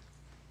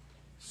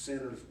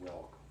 Sinners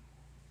welcome.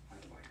 I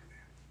like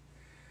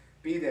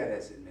that. Be that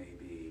as it may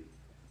be,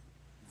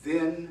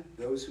 then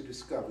those who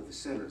discover the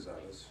sinners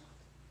of us,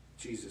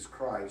 Jesus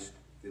Christ,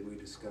 then we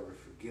discover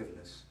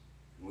forgiveness.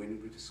 And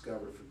when we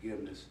discover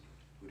forgiveness,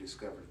 we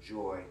discover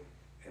joy.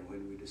 And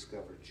when we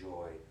discover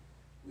joy,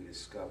 we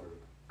discover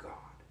God.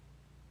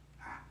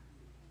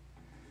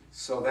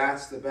 So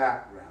that's the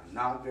background.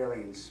 Not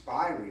very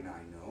inspiring,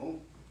 I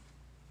know.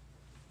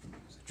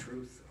 the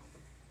truth,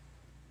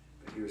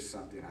 though. But here's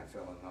something I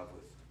fell in love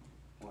with.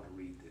 I want to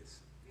read this.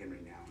 Henry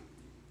Nouwen.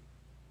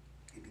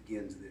 It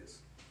begins this.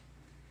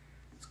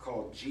 It's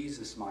called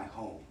Jesus My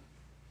Home.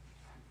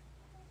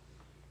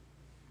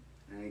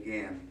 And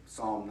again,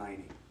 Psalm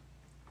 90.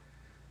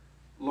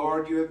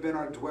 Lord, you have been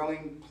our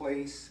dwelling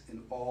place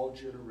in all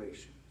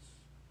generations.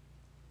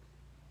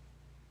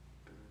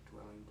 Been our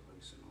dwelling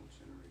place in all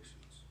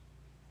generations.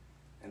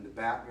 And the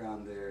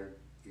background there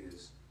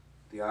is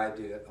the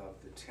idea of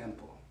the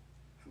temple.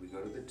 And we go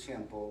to the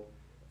temple,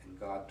 and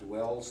God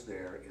dwells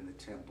there in the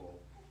temple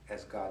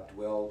as God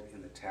dwelled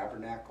in the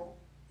tabernacle.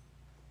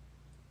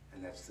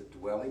 And that's the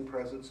dwelling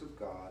presence of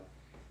God.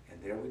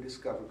 And there we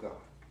discover God.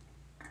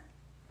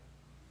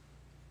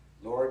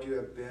 Lord, you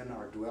have been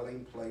our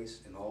dwelling place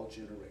in all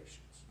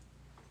generations.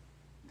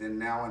 Then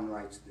Nouwen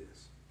writes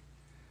this.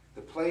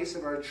 The place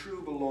of our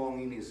true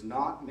belonging is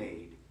not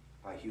made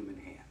by human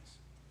hands.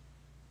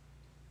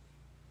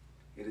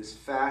 It is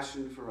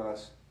fashioned for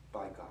us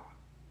by God,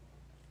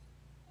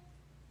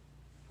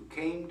 who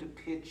came to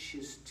pitch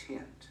his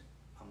tent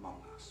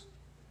among us,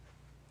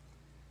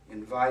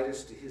 invite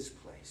us to his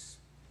place,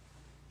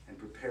 and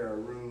prepare a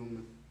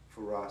room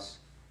for us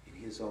in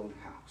his own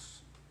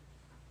house.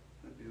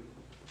 Isn't that beautiful?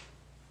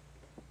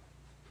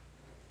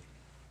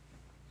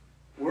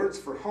 Words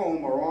for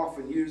home are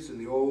often used in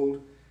the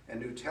Old and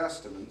New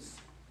Testaments.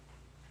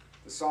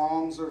 The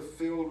Psalms are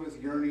filled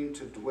with yearning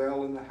to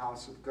dwell in the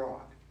house of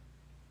God.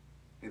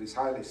 It is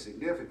highly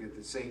significant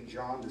that St.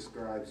 John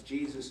describes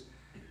Jesus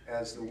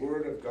as the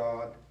Word of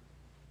God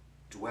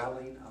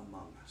dwelling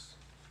among us,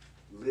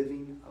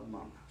 living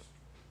among us.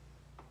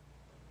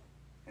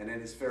 And in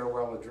his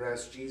farewell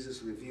address,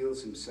 Jesus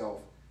reveals himself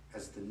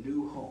as the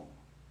new home.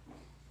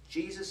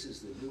 Jesus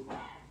is the new home.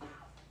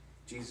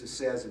 Jesus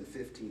says in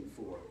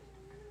 15:4,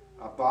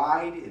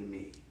 abide in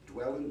me,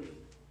 dwell in me,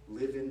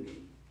 live in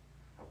me,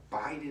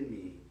 abide in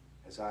me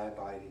as I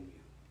abide in you.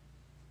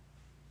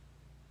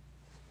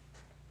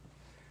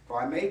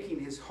 By making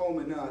his home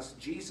in us,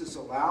 Jesus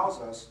allows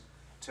us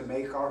to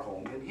make our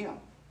home in him.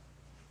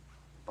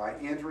 By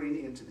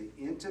entering into the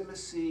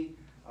intimacy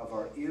of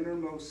our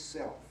innermost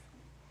self,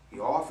 he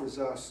offers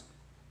us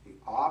the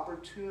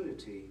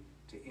opportunity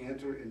to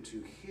enter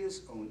into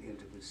his own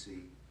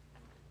intimacy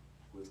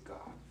with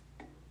God.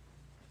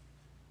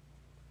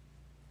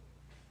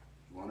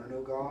 You want to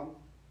know God?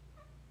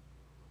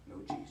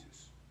 Know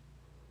Jesus.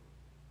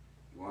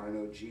 You want to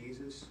know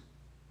Jesus?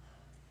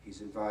 He's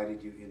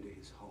invited you into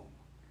his home,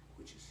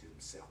 which is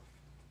himself.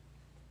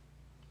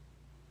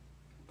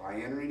 By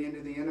entering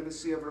into the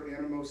intimacy of our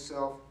innermost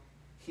self,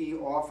 he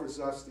offers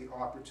us the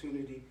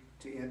opportunity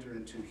to enter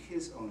into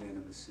his own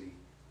intimacy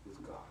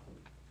with God.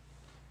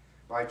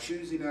 By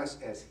choosing us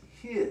as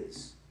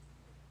his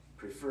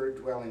preferred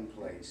dwelling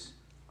place,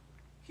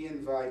 he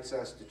invites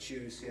us to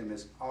choose him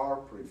as our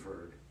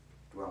preferred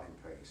dwelling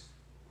place.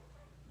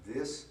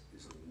 This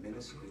is the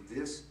ministry.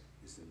 This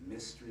is the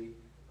mystery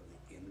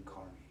of the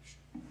incarnation.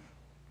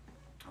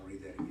 I'll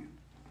read that again.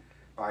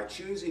 By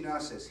choosing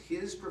us as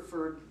his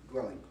preferred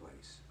dwelling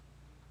place,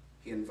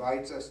 he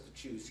invites us to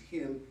choose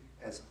him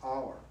as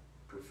our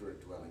preferred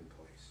dwelling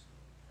place.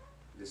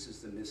 This is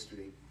the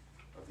mystery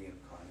of the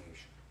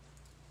incarnation.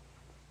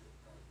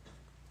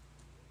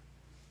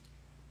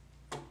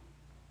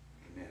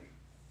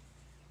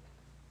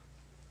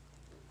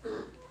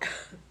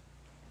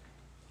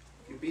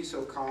 Be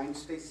so kind,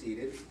 stay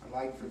seated. I'd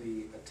like for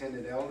the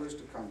attendant elders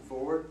to come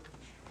forward.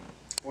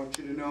 I want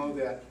you to know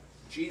that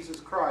Jesus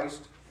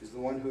Christ is the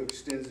one who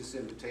extends this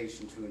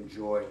invitation to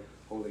enjoy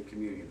Holy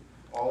Communion.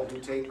 All who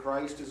take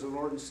Christ as the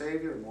Lord and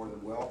Savior are more than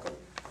welcome.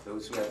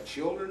 Those who have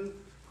children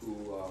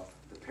who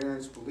the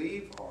parents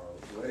believe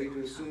are ready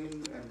to assume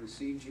and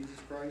receive Jesus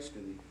Christ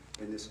in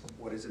this,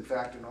 what is in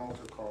fact an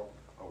altar call,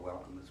 are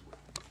welcome as well.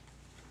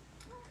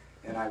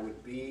 And I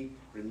would be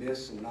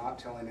remiss in not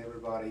telling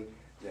everybody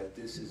that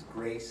this is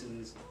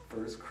Grayson's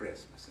first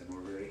Christmas, and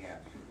we're very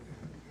happy.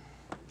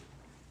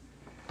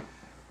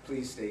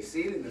 Please stay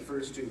seated in the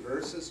first two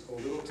verses. O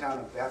little town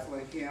of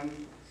Bethlehem,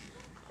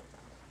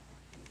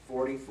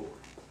 44.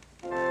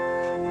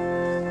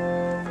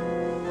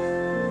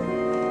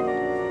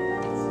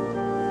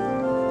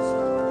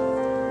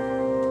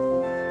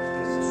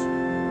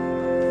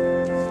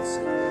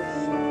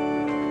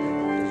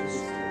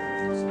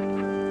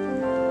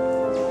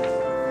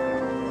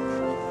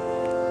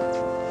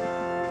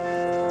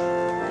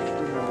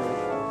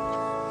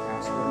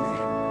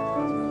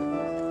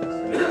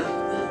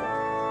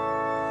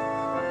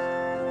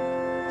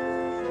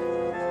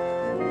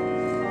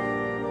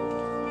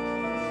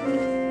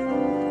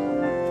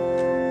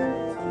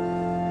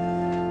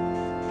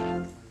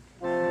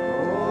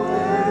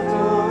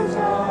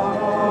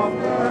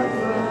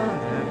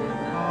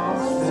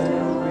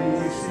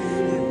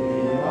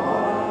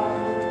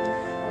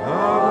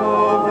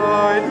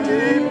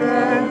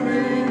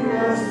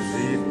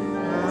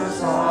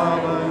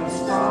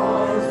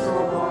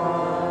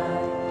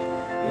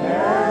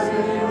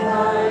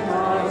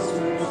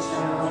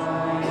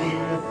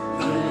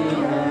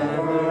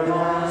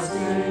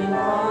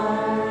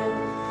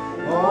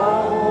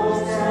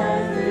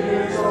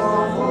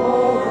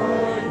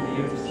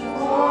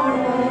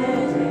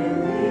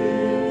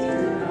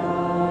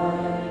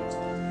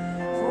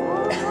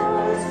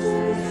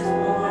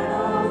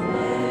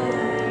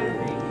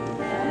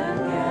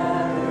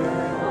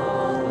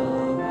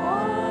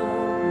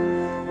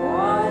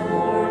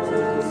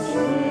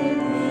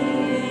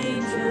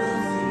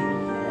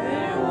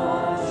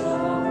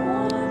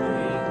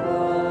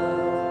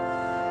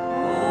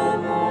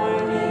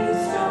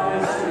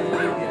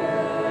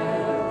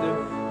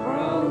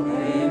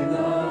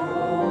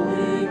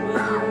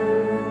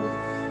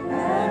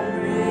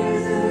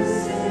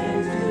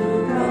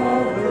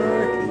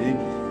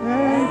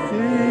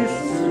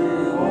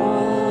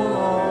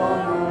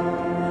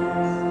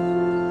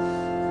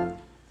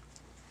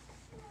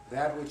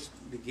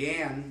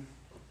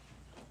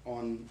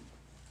 on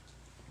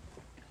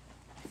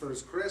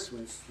First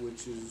Christmas,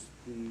 which is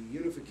the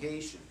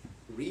unification,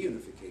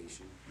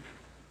 reunification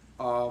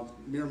of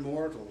mere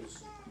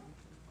mortals,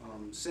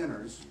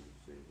 sinners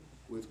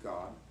with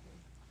God,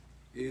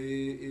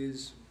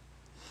 is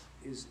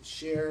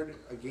shared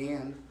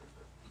again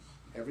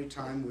every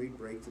time we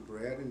break the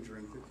bread and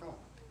drink the cup.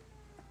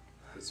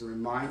 It's a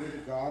reminder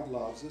that God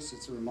loves us.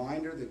 It's a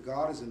reminder that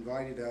God has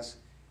invited us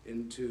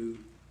into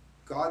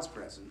God's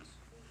presence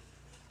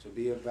to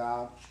be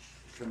about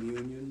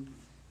communion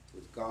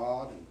with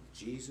God and with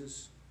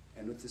Jesus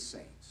and with the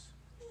saints.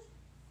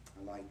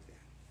 I like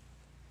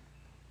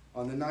that.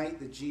 On the night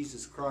that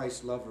Jesus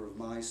Christ, lover of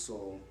my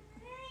soul,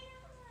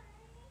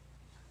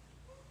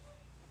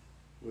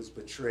 was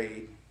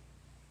betrayed,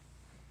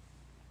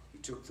 he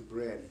took the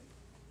bread,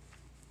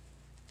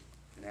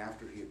 and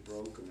after he had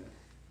broken it,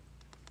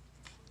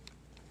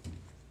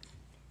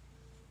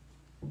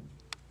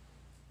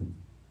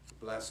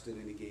 blessed it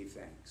and he gave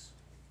thanks.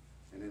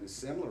 And in a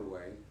similar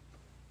way,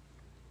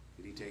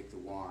 did he take the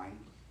wine,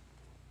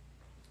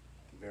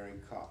 the very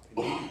cup,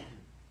 and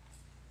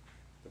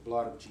the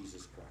blood of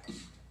Jesus Christ.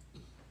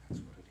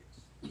 That's what it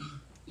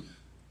is.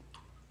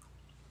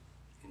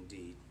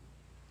 Indeed.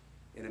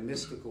 In a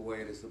mystical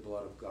way, it is the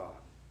blood of God.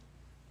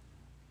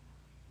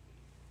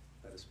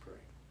 Let us pray.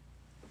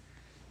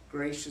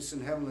 Gracious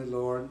and heavenly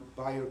Lord,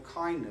 by your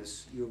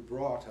kindness you have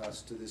brought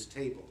us to this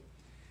table.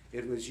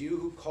 It was you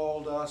who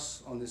called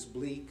us on this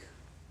bleak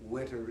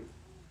winter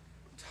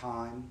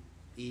time,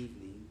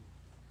 evening,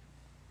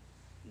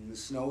 and the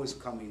snow is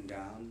coming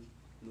down,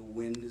 and the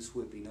wind is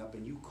whipping up,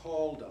 and you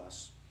called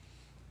us,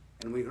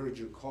 and we heard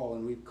your call,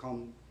 and we've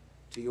come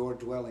to your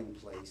dwelling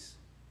place,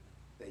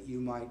 that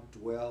you might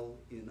dwell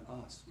in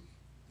us,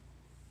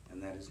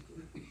 and that is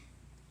good.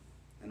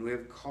 And we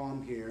have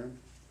come here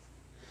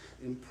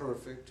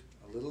imperfect,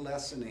 a little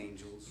less than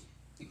angels.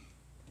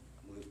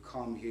 We've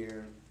come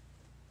here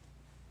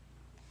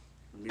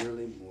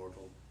merely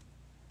mortal,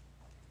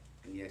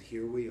 and yet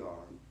here we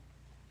are,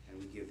 and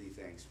we give thee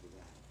thanks for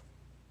that.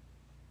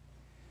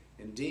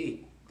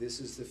 Indeed, this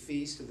is the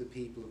feast of the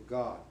people of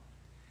God,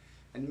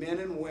 and men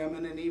and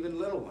women and even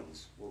little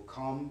ones will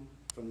come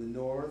from the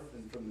north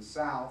and from the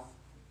south,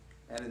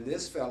 and in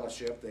this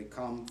fellowship they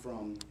come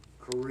from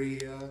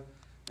Korea,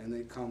 and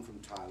they come from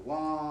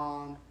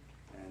Taiwan,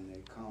 and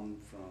they come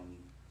from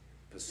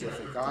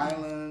Pacific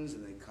Islands,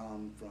 and they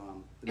come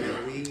from the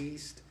Middle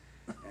East,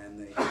 and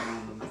they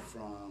come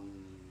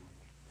from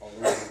all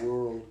over the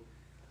world,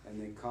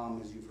 and they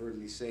come, as you've heard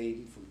me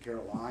say, from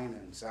Carolina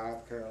and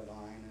South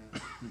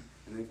Carolina,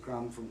 and they've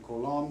come from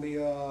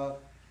Colombia,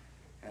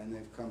 and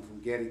they've come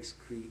from Gettys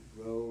Creek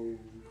Road,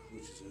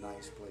 which is a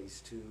nice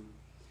place too.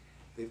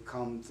 They've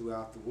come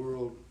throughout the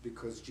world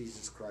because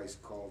Jesus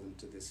Christ called them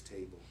to this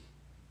table.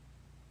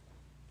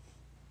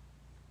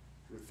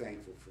 We're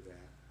thankful for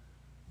that.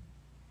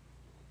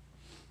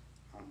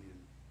 Amen.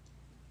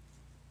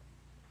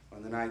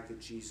 On the night that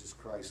Jesus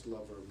Christ,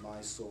 lover of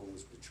my soul,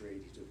 was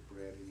betrayed, he took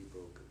bread and he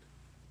broke it.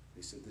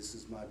 He said, "This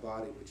is my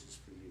body, which is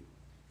for you."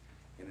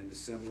 And in a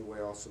similar way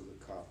also the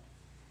cup.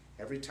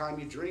 Every time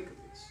you drink of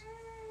this,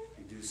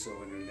 you do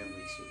so in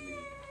remembrance of me.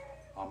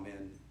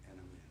 Amen and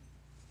amen.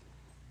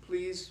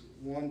 Please,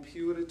 one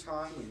pew at a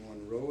time and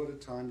one row at a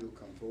time, you'll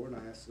come forward,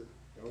 and I ask the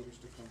elders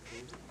to come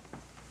forward.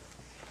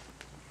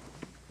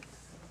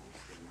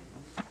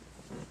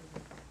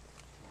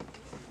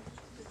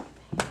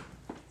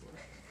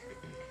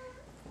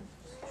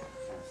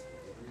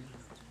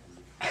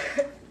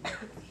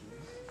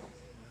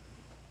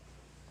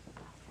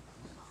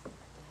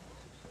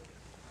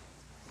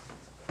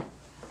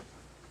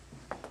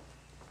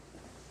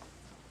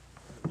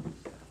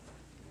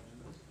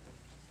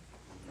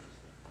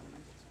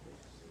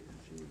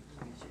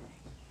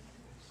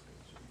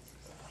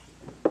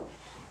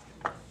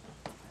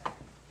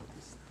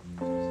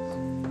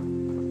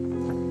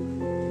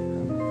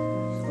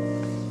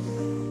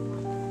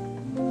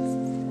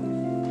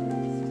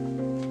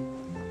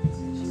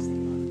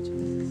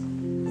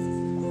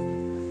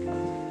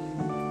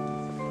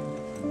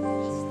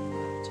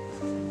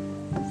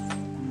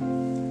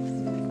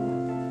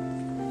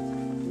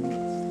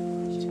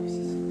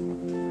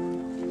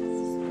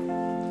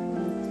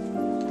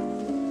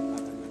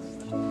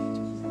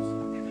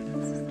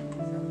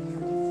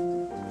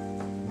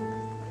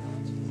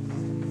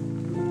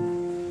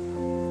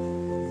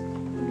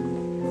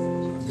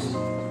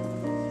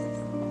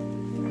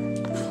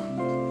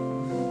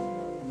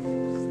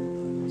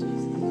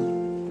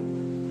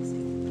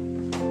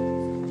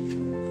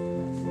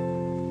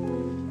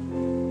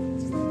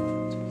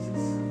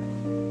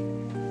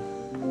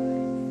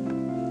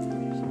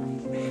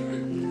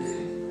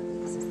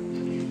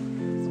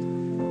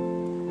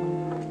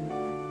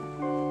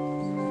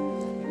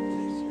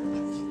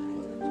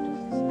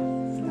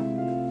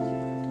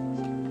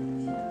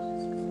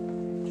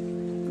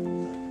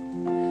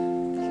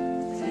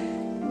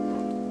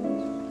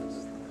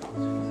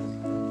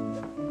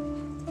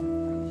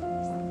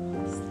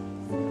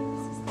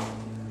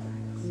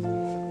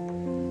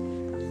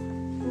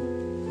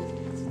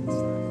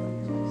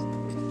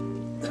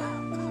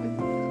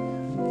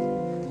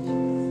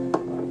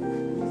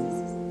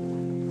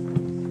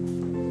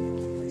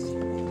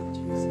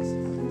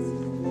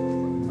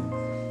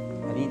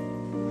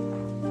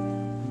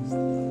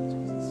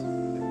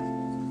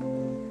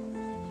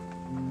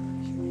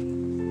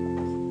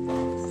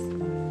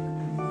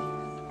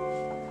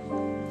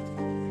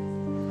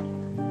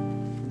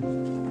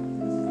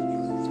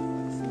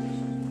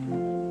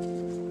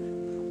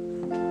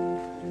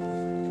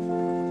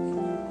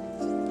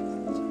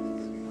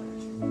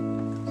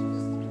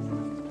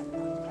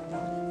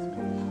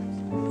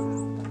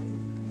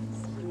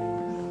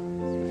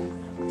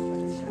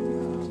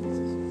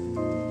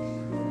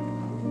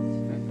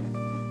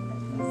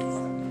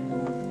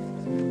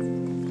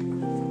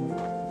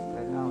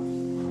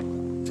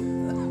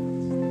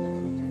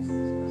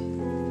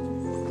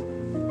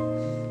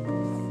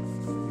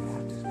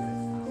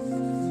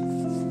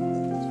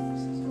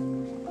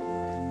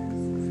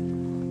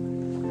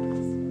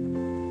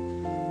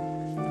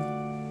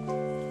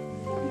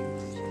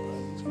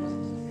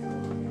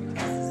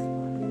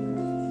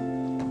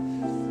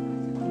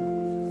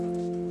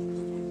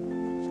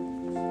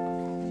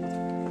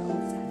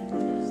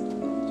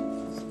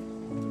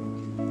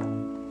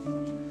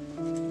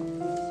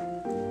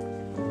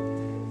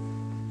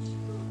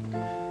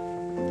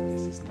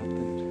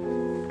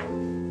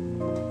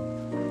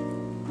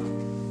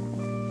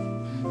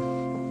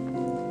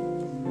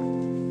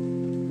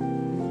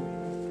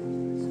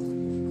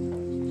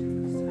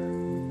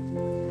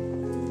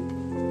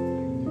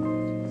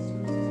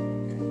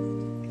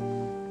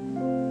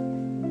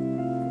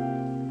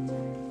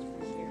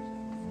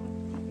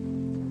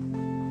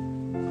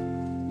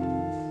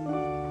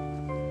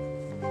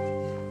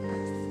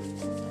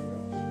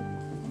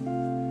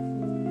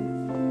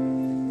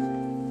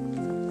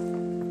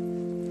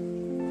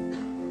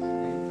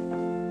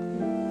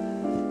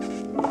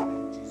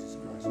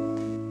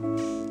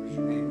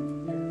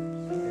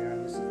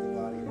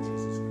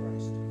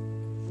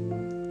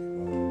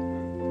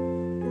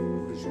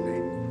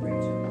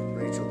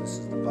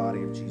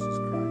 Jesus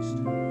Christ.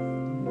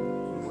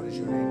 What is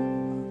your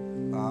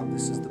name? Bob,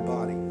 this is the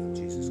body of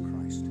Jesus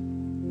Christ.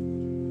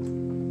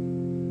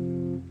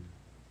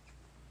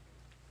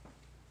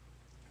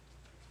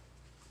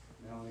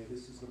 Melanie,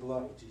 this is the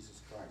blood of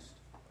Jesus Christ.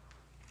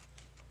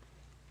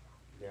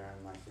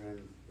 Darren, my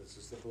friend, this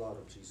is the blood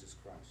of Jesus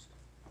Christ.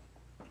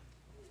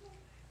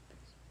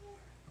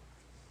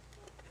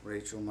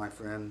 Rachel, my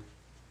friend,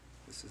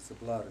 this is the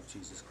blood of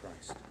Jesus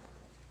Christ.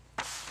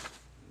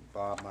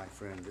 Bob, my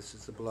friend, this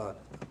is the blood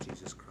of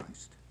Jesus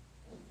Christ.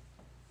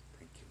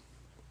 Thank you.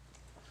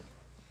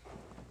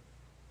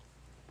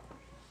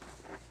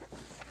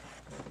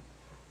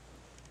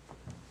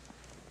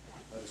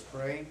 Let us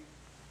pray.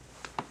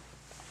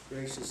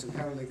 Gracious and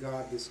heavenly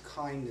God, this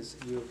kindness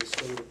that you have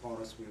bestowed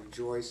upon us, we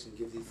rejoice and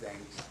give thee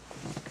thanks.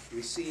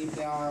 Receive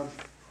now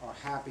our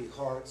happy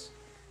hearts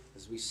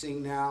as we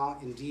sing now,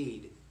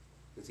 indeed,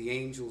 with the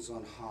angels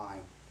on high,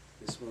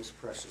 this most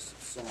precious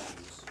of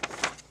songs.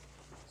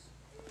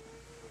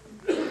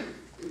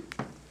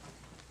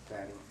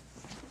 Patty.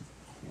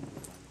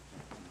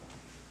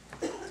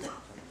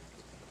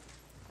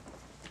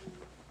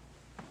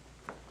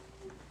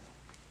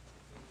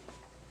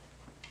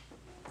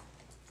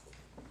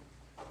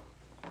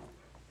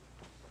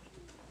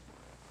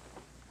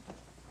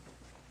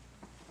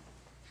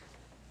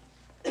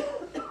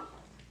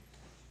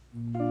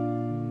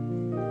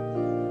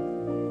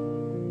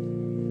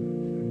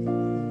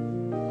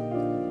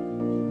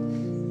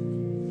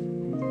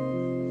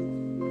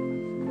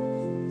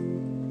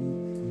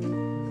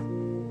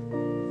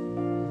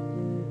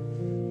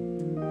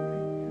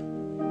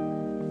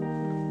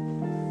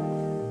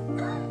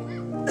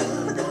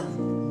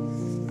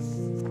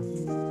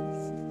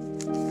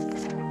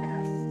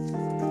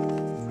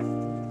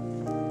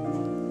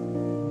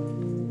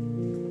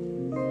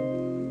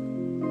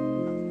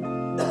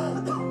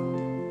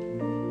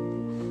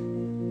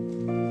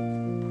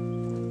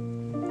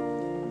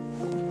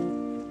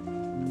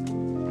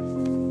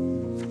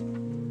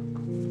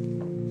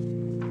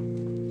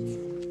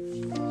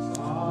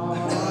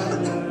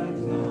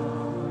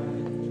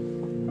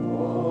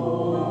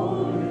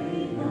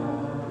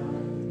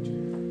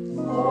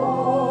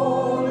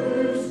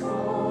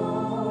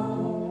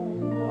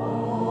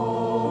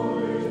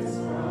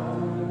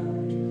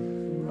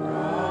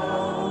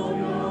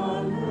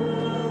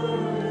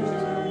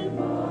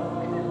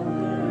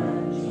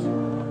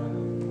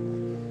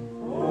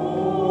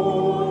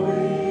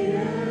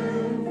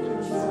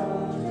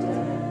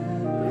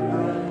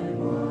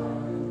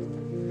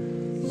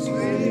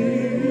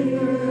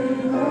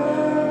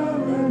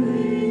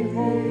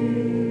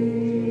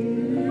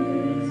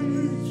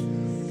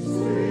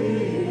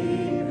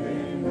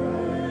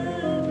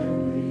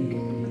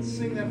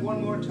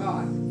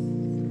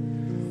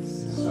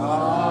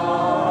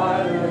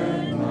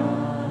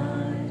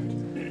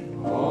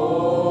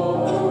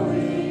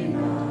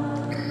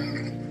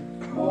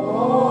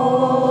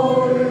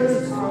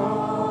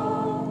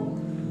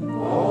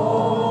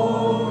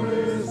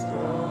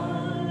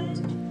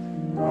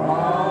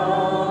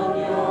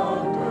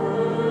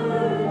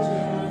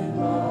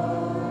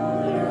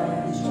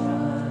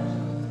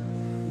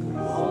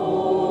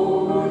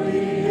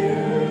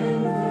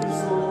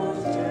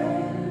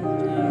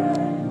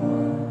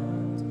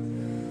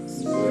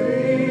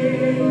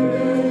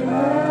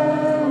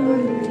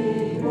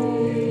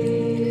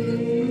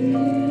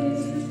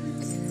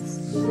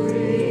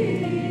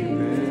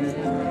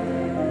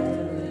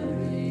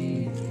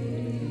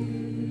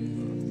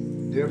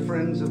 Dear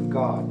friends of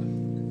God,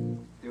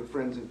 dear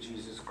friends of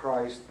Jesus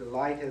Christ, the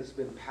light has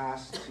been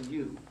passed to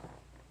you.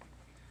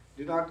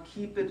 Do not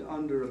keep it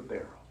under a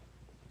barrel,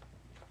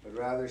 but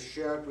rather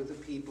share it with the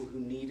people who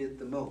need it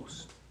the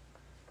most.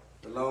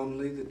 The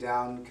lonely, the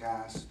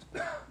downcast,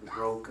 the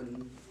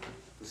broken,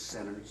 the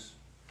sinners,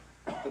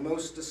 the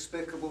most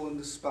despicable and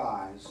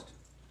despised,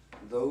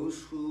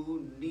 those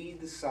who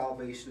need the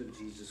salvation of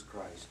Jesus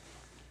Christ.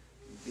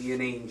 Be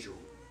an angel.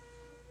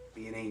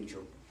 Be an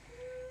angel.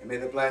 And may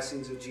the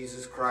blessings of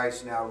Jesus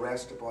Christ now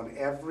rest upon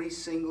every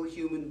single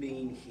human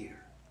being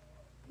here,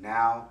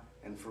 now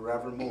and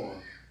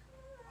forevermore.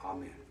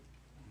 Amen.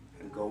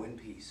 And go in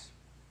peace.